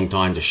taking a long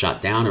time to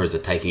shut down or is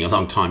it taking a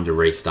long time to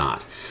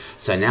restart.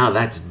 So now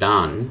that's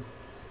done,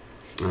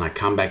 and I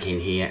come back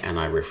in here and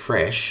I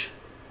refresh.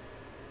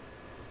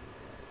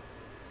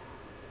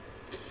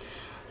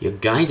 You're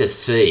going to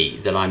see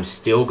that I'm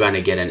still going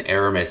to get an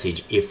error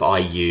message if I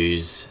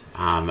use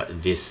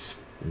this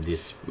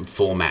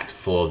format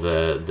for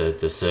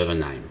the server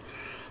name.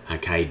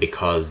 Okay,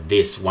 because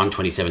this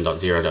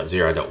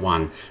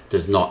 127.0.0.1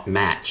 does not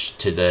match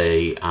to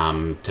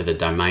the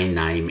domain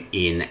name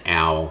in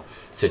our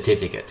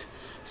certificate.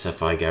 So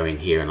if I go in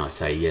here and I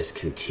say yes,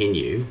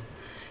 continue,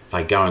 if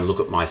I go and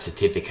look at my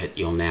certificate,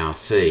 you'll now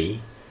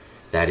see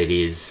that it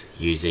is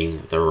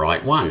using the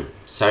right one.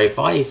 So if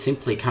I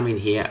simply come in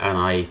here and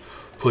I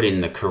put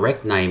in the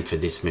correct name for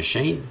this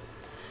machine,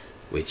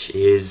 which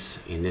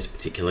is in this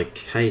particular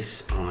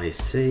case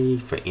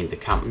IC for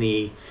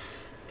Intercompany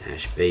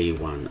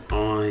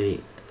 -B1I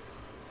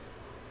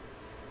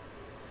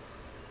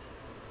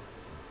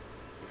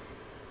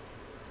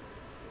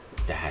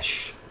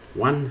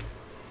 -1,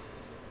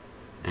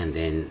 and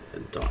then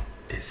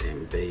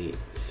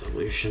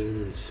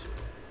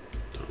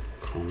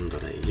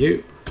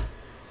 .smbsolutions.com.au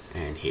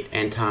and hit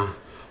enter.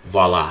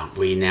 voila,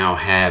 we now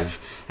have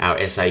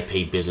our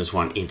SAP Business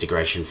One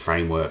integration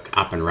framework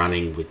up and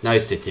running with no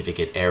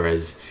certificate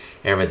errors.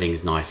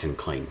 Everything's nice and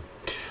clean.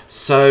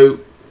 So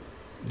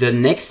the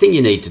next thing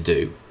you need to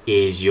do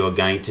is you're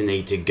going to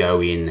need to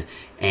go in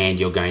and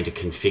you're going to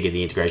configure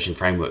the integration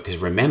framework,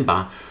 because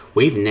remember,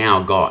 we've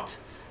now got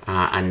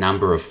a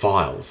number of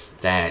files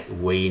that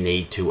we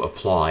need to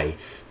apply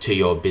to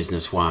your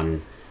Business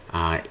One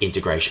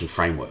integration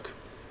framework.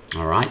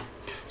 All right.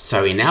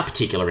 So in our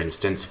particular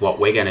instance, what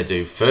we're going to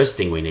do, first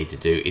thing we need to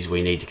do is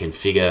we need to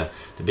configure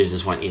the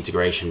Business One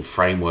integration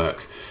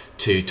framework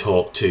to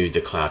talk to the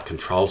Cloud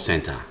Control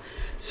Center.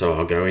 So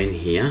I'll go in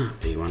here,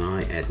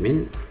 B1I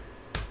admin,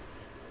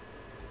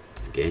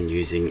 again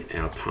using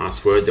our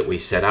password that we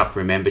set up,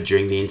 remember,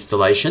 during the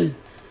installation.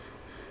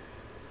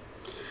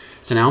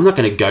 So now I'm not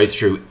going to go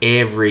through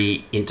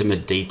every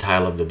intimate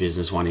detail of the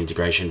Business One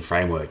integration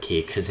framework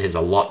here, because there's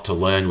a lot to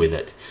learn with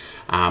it.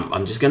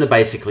 I'm just going to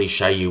basically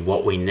show you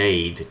what we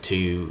need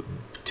to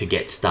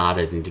get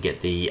started and to get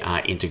the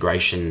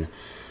integration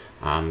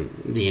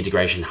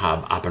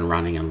hub up and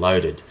running and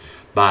loaded.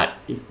 But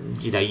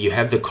you know, you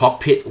have the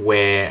cockpit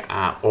where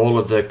all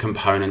of the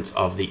components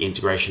of the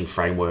integration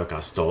framework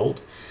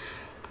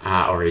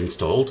are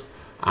installed,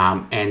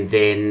 and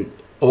then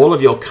all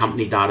of your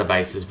company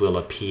databases will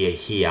appear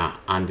here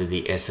under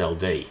the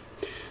SLD.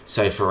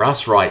 So for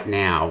us right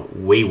now,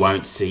 we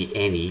won't see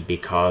any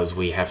because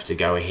we have to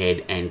go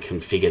ahead and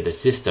configure the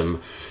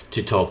system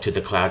to talk to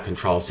the Cloud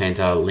Control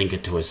Center, link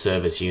it to a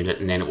service unit,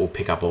 and then it will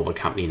pick up all the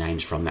company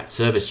names from that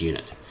service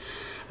unit.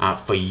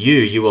 For you,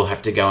 you will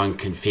have to go and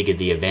configure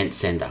the event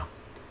sender,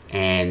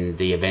 and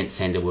the event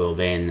sender will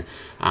then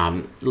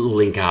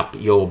link up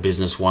your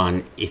Business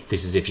One.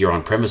 If you're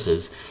on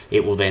premises,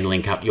 it will then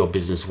link up your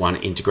Business One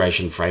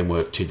integration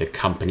framework to the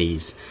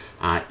companies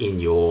in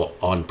your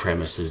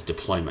on-premises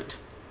deployment.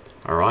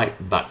 All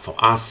right, but for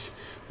us,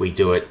 we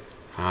do it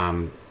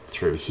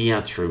through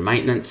here, through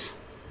maintenance,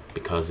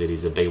 because it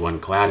is a B1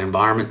 cloud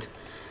environment.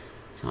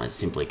 So I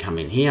simply come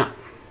in here,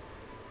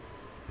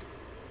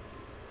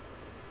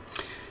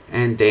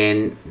 and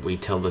then we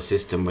tell the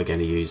system we're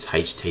going to use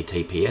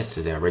HTTPS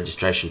as our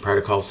registration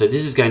protocol. So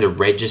this is going to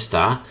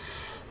register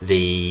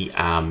the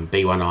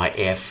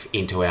B1IF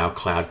into our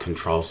Cloud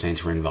Control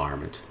Center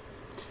environment.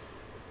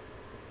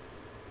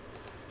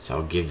 So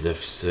I'll give the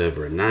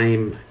server a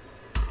name,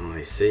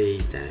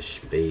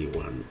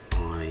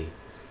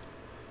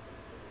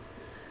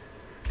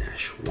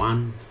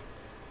 IC-B1I-1,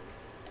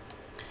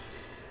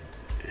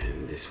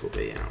 and this will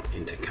be our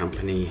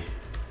Intercompany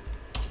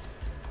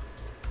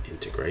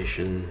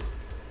integration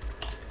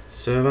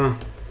server.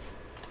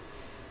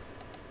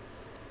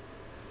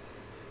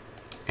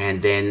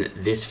 And then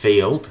this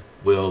field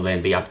will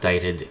then be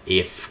updated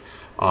if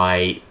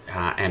I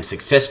am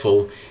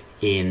successful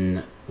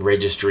in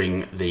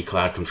registering the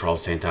Cloud Control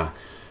Center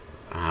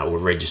or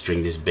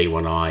registering this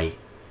B1I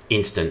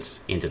instance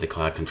into the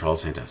Cloud Control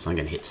Center. So I'm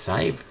going to hit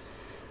save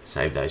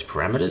those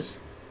parameters,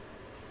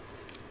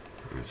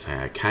 and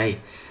say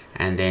OK.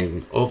 And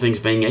then all things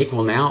being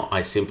equal now,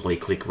 I simply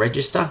click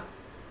register.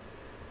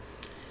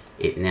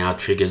 It now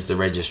triggers the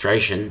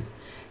registration,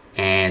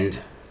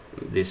 and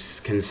this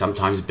can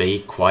sometimes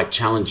be quite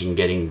challenging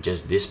getting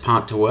just this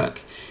part to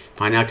work.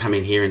 If I now come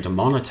in here into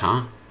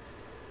monitor,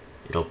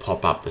 it'll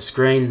pop up the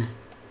screen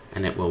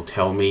and it will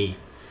tell me,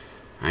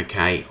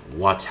 okay,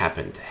 what's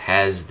happened?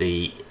 Has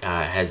the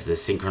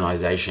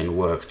synchronization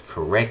worked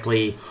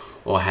correctly,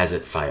 or has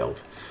it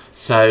failed?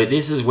 So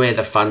this is where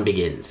the fun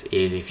begins,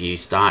 is if you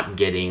start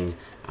getting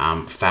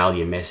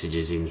failure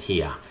messages in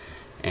here,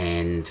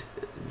 and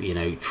you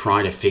know,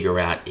 trying to figure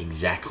out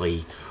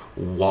exactly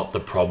what the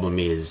problem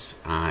is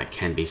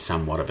can be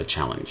somewhat of a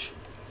challenge.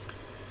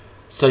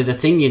 So the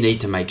thing you need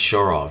to make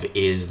sure of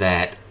is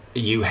that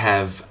you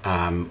have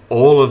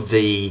all of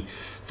the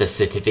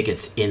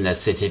certificates in the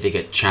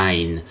certificate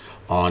chain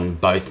on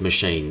both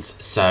machines.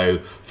 So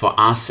for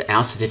us,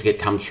 our certificate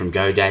comes from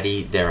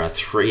GoDaddy. There are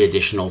 3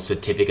 additional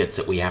certificates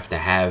that we have to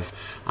have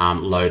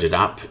loaded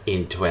up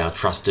into our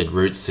trusted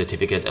root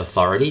certificate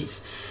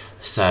authorities.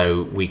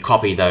 So we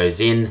copy those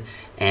in,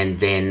 and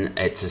then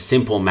it's a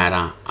simple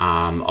matter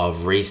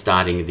of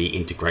restarting the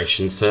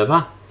integration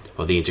server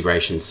or the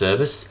integration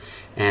service.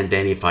 And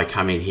then if I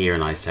come in here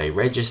and I say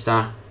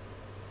register,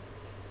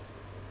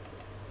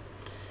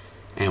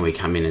 and we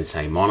come in and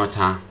say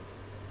monitor,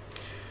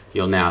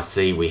 you'll now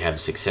see we have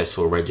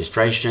successful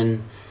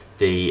registration.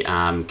 The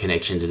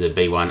connection to the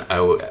B1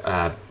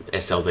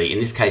 SLD, in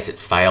this case it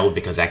failed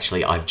because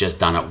actually I've just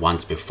done it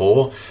once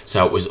before,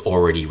 so it was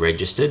already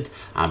registered,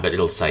 but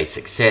it'll say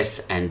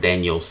success, and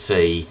then you'll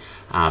see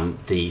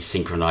the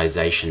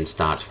synchronization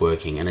starts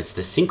working. And it's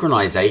the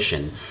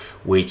synchronization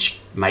which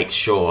makes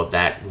sure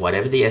that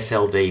whatever the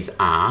SLDs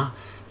are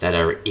that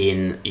are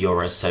in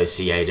your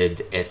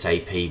associated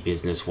SAP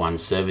Business One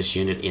service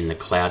unit in the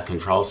Cloud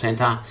Control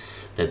Center,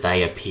 that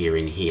they appear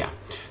in here.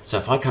 So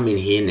if I come in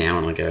here now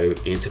and I go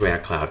into our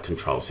Cloud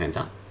Control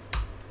Center,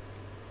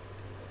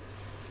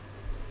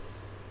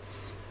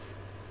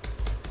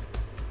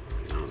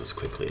 I'll just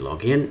quickly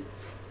log in.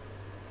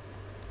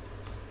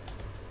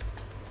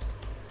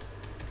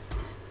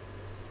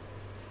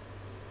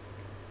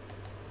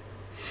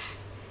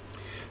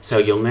 So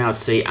you'll now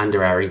see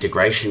under our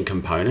integration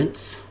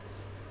components,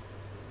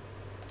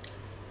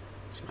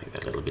 let's make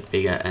that a little bit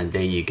bigger, and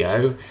there you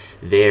go.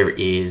 There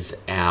is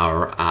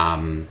our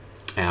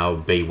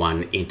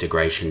B1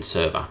 integration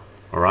server.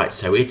 All right,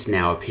 so it's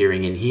now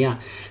appearing in here.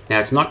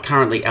 Now it's not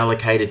currently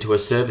allocated to a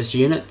service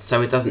unit,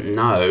 so it doesn't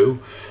know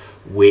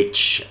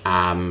which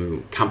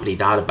company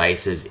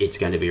databases it's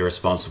going to be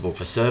responsible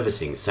for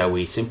servicing. So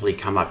we simply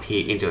come up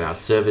here into our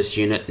service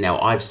unit. Now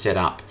I've set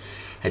up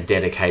a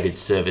dedicated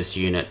service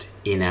unit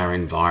in our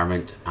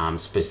environment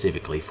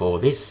specifically for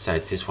this. So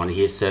it's this one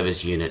here,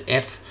 service unit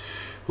F,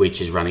 which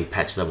is running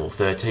patch level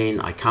 13.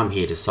 I come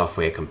here to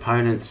software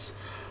components,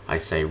 I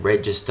say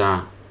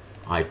register,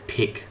 I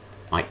pick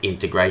my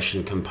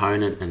integration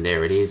component, and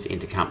there it is,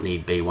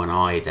 Intercompany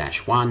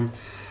B1I-1,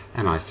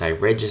 and I say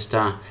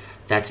register.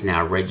 That's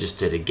now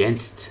registered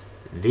against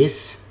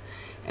this,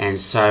 and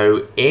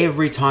so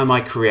every time I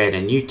create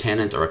a new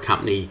tenant or a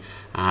company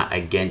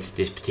against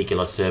this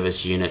particular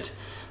service unit,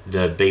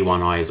 the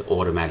B1I is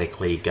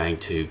automatically going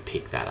to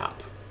pick that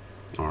up.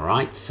 All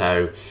right,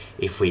 so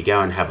if we go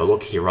and have a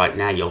look here right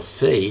now, you'll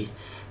see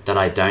that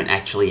I don't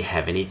actually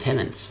have any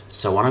tenants.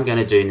 So what I'm going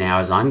to do now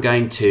is I'm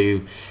going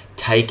to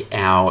take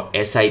our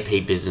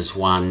SAP Business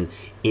One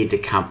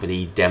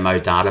Intercompany demo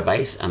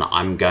database and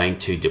I'm going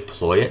to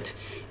deploy it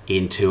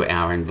into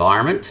our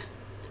environment.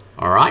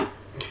 All right,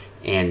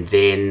 and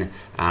then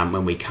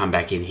when we come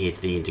back in here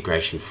to the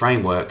integration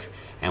framework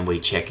and we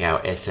check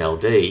our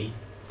SLD,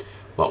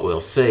 what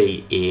we'll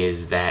see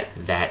is that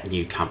that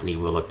new company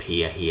will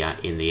appear here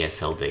in the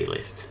SLD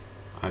list.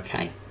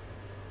 Okay.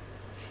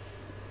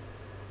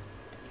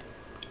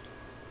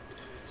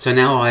 So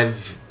now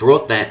I've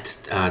brought that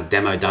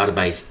demo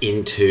database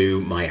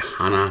into my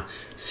HANA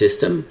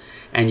system,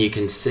 and you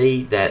can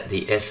see that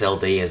the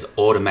SLD has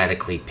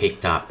automatically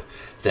picked up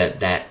that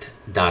that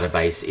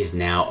database is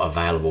now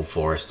available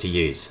for us to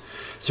use.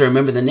 So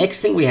remember, the next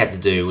thing we had to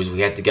do was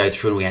we had to go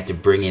through and we had to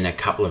bring in a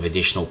couple of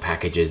additional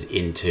packages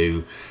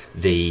into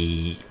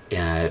the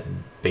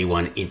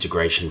B1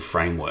 integration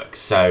framework.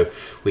 So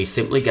we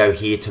simply go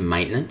here to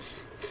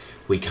maintenance,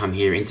 we come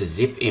here into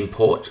zip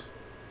import,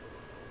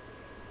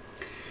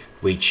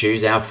 we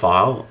choose our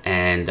file,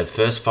 and the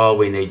first file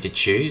we need to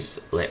choose,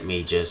 let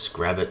me just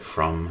grab it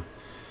from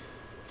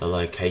the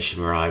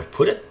location where I've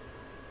put it.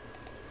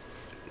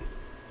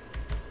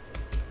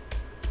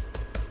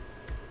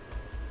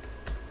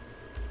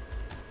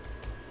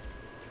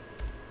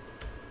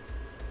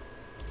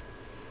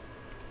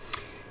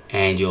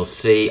 And you'll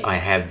see I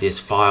have this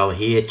file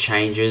here,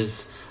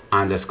 changes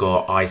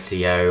underscore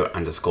ICO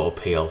underscore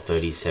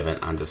PL37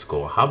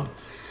 underscore hub.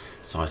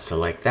 So I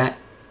select that,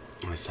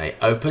 I say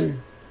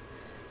open,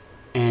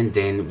 and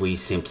then we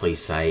simply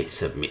say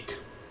submit.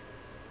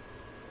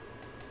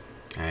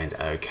 And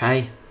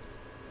OK.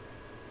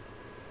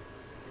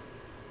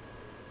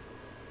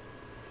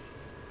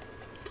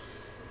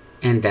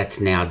 And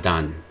that's now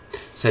done.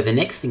 So the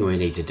next thing we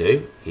need to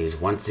do is,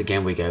 once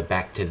again, we go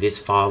back to this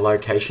file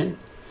location.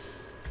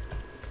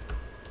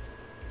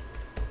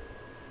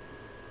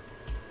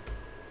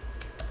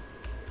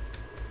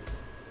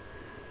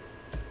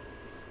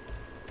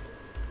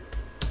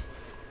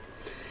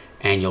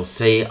 And you'll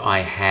see I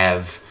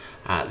have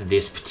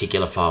this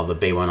particular file, the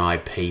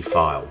B1IP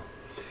file.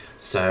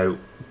 So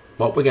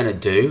what we're going to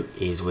do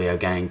is we are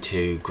going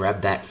to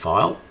grab that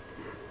file.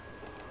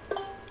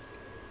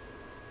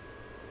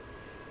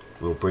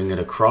 We'll bring it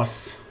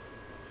across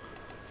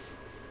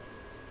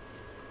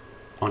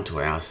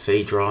onto our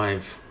C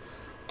drive.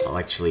 I'll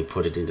actually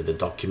put it into the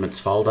documents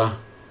folder.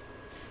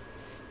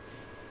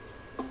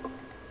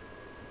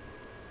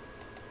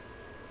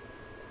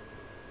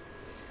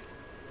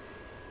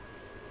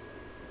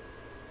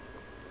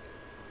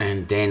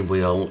 And then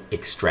we'll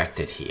extract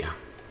it here.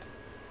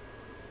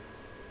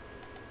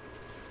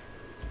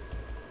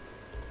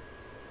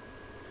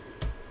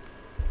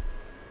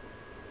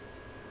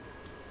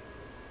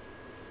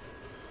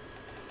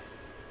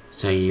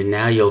 So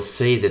now you'll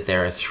see that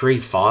there are 3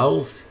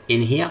 files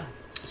in here.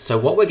 So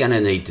what we're going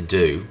to need to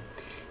do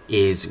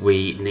is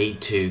we need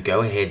to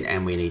go ahead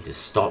and we need to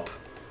stop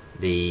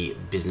the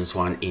Business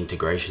One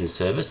integration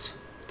service,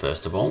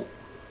 first of all.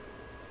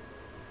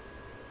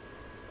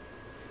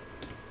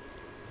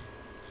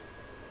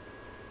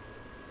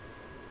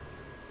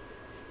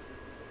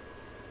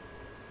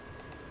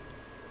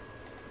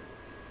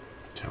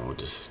 So we'll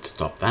just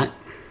stop that.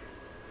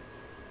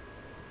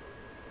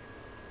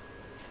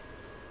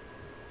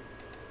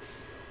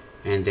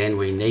 And then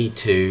we need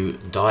to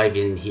dive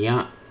in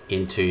here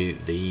into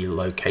the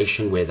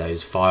location where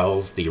those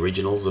files, the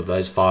originals of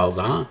those files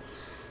are.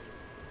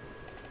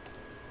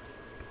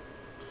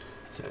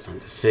 So it's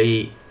under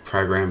C,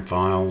 Program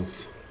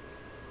Files,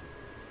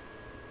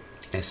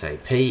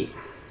 SAP,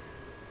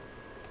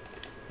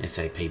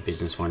 SAP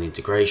Business One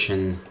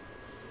Integration.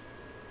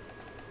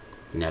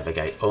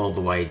 Navigate all the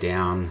way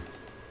down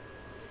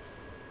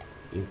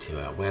into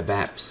our web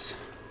apps,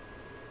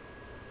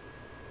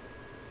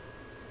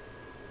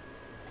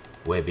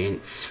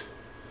 webinf,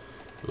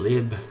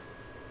 lib,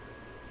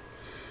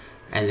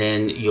 and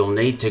then you'll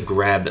need to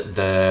grab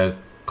the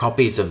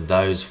copies of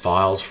those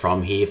files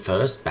from here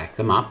first, back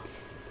them up.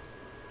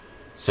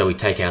 So we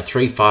take our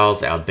 3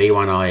 files, our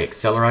B1I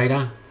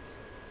accelerator,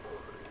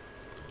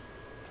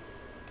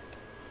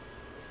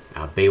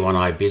 our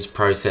B1I biz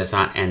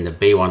processor, and the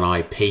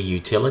B1I P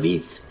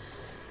utilities,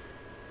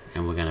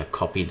 and we're going to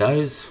copy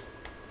those.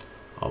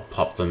 I'll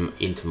pop them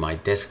into my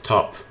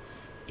desktop,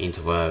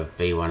 into a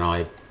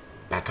B1I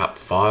backup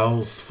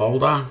files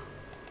folder.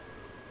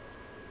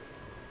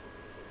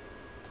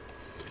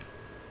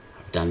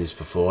 I've done this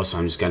before, so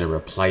I'm just going to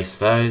replace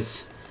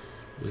those.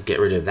 Let's get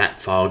rid of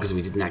that file because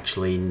we didn't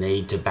actually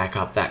need to back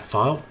up that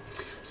file.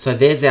 So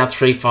there's our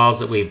 3 files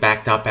that we've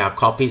backed up our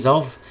copies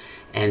of,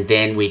 and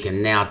then we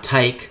can now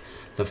take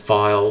the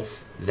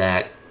files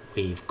that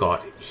we've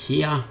got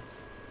here.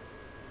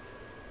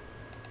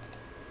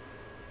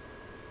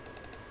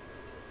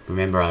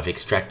 Remember, I've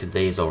extracted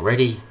these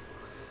already.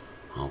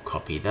 I'll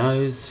copy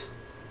those.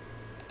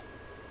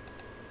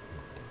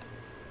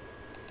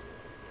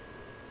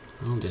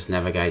 I'll just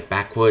navigate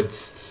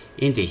backwards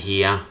into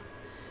here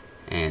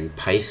and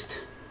paste,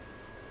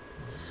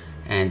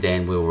 and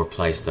then we'll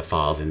replace the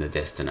files in the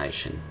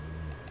destination.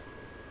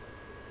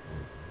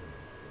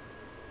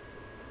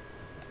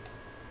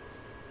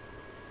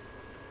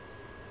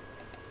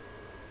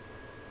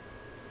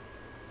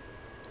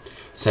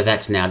 So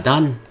that's now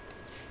done.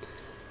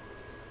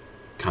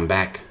 Come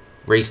back,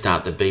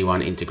 restart the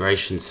B1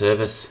 integration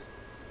service,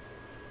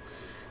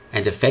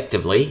 and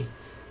effectively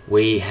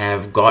we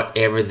have got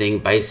everything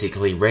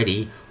basically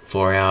ready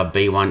for our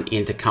B1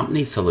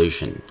 Intercompany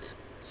solution.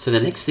 So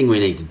the next thing we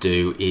need to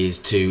do is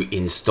to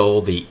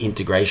install the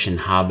integration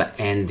hub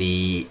and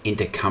the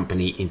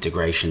intercompany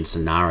integration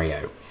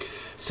scenario.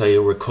 So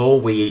you'll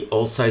recall we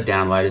also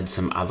downloaded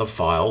some other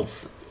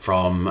files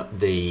from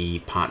the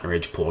Partner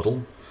Edge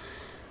portal.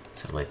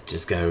 So let's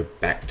just go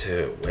back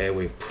to where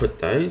we've put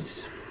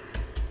those.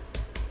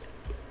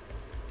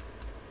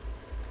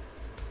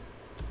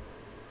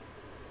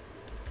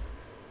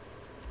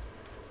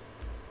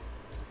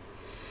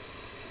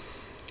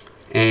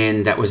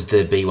 And that was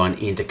the B1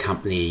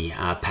 Intercompany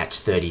patch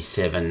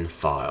 37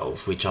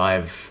 files, which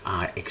I've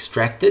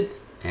extracted,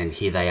 and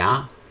here they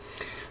are.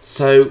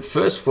 So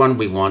first one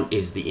we want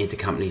is the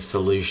Intercompany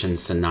Solution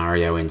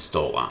Scenario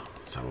Installer.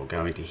 So we'll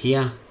go into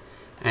here,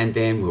 and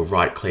then we'll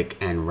right click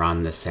and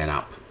run the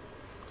setup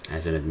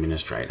as an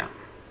administrator.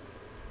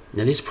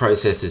 Now this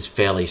process is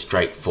fairly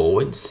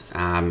straightforward,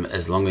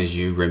 as long as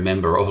you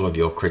remember all of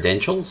your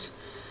credentials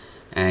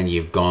and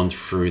you've gone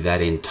through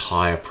that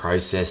entire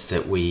process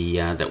that we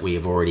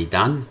have already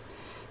done,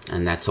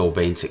 and that's all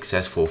been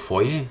successful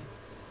for you.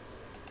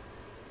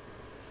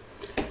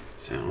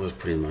 So I'll just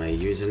put in my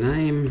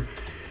username.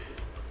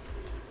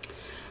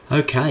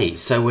 Okay,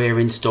 so we're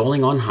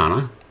installing on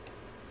HANA,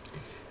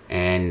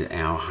 and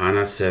our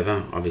HANA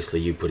server, obviously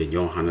you put in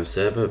your HANA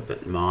server,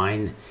 but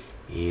mine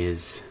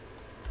is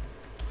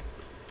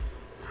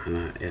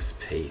HANA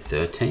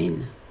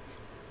SP13.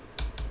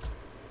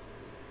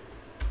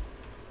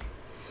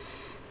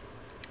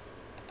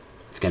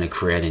 Going to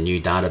create a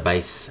new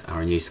database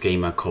or a new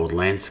schema called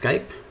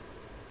landscape.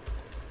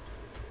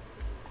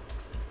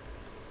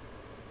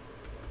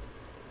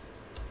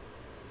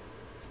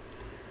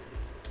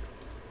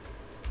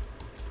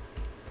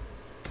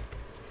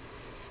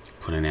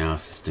 Put in our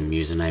system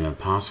username and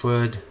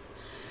password.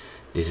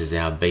 This is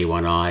our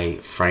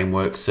B1I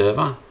framework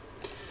server.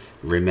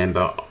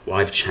 Remember,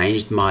 I've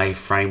changed my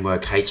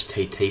framework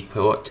HTTP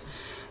port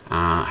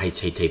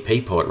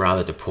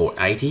rather to port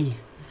 80.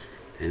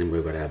 And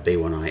we've got our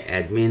B1I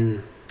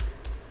admin.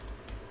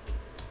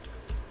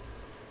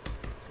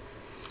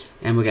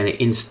 And we're going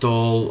to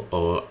install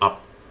or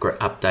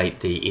update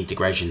the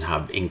integration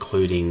hub,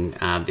 including the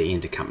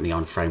Intercompany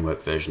on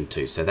framework version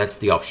 2. So that's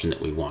the option that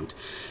we want.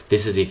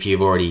 This is if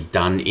you've already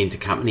done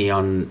Intercompany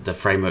on the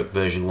framework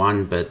version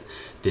 1, but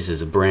this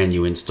is a brand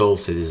new install,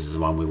 so this is the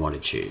one we want to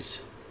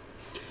choose.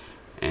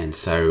 And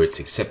so it's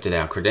accepted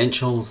our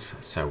credentials,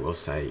 so we'll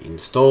say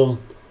install.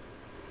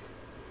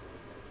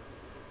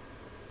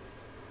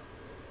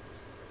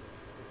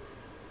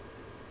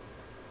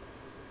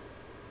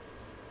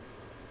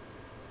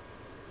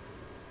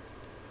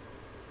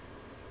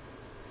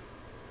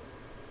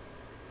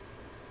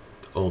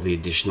 All the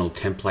additional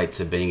templates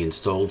are being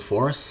installed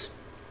for us.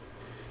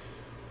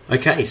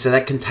 Okay, so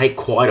that can take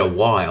quite a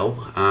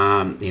while.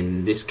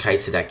 In this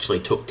case, it actually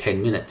took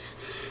 10 minutes.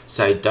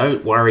 So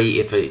don't worry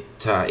if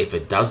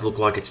it does look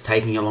like it's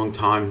taking a long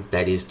time.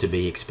 That is to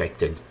be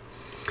expected.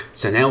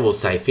 So now we'll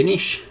say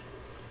finish.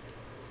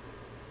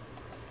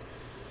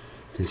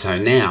 And so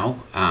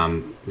now,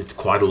 it's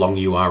quite a long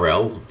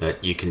URL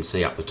that you can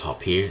see up the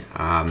top here.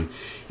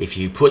 If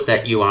you put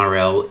that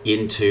URL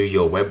into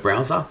your web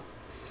browser,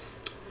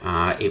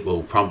 it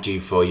will prompt you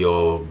for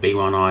your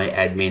B1I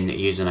admin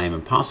username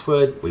and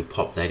password. We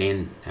pop that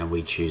in and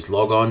we choose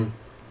log on.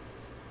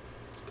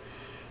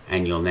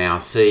 And you'll now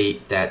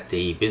see that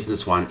the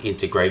Business One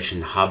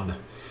Integration Hub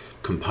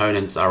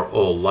components are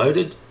all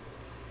loaded.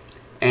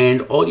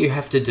 And all you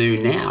have to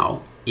do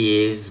now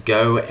is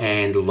go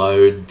and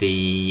load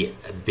the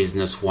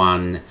Business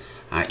One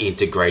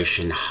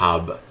Integration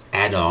Hub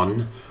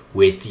add-on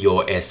with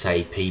your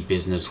SAP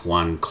Business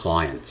One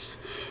clients.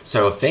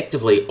 So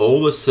effectively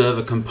all the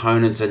server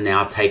components are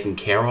now taken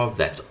care of.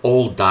 That's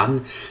all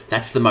done.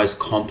 That's the most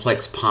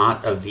complex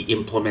part of the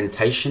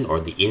implementation, or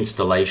the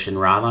installation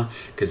rather,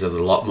 because there's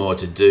a lot more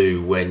to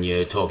do when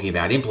you're talking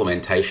about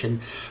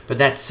implementation, but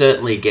that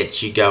certainly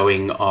gets you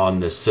going on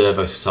the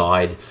server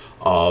side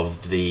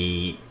of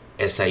the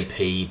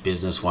SAP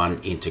Business One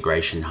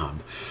Integration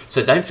Hub.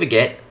 So don't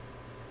forget,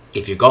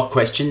 if you've got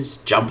questions,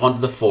 jump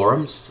onto the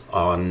forums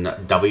on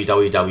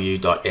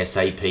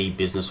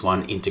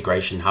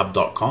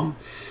www.sapbusinessoneIntegrationHub.com.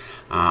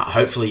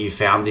 Hopefully you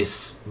found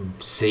this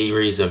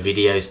series of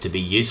videos to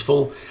be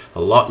useful. A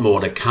lot more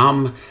to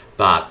come,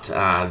 but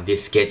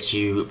this gets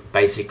you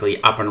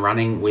basically up and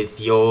running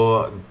with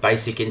your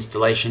basic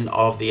installation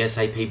of the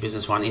SAP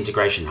Business One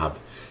Integration Hub.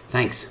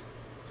 Thanks.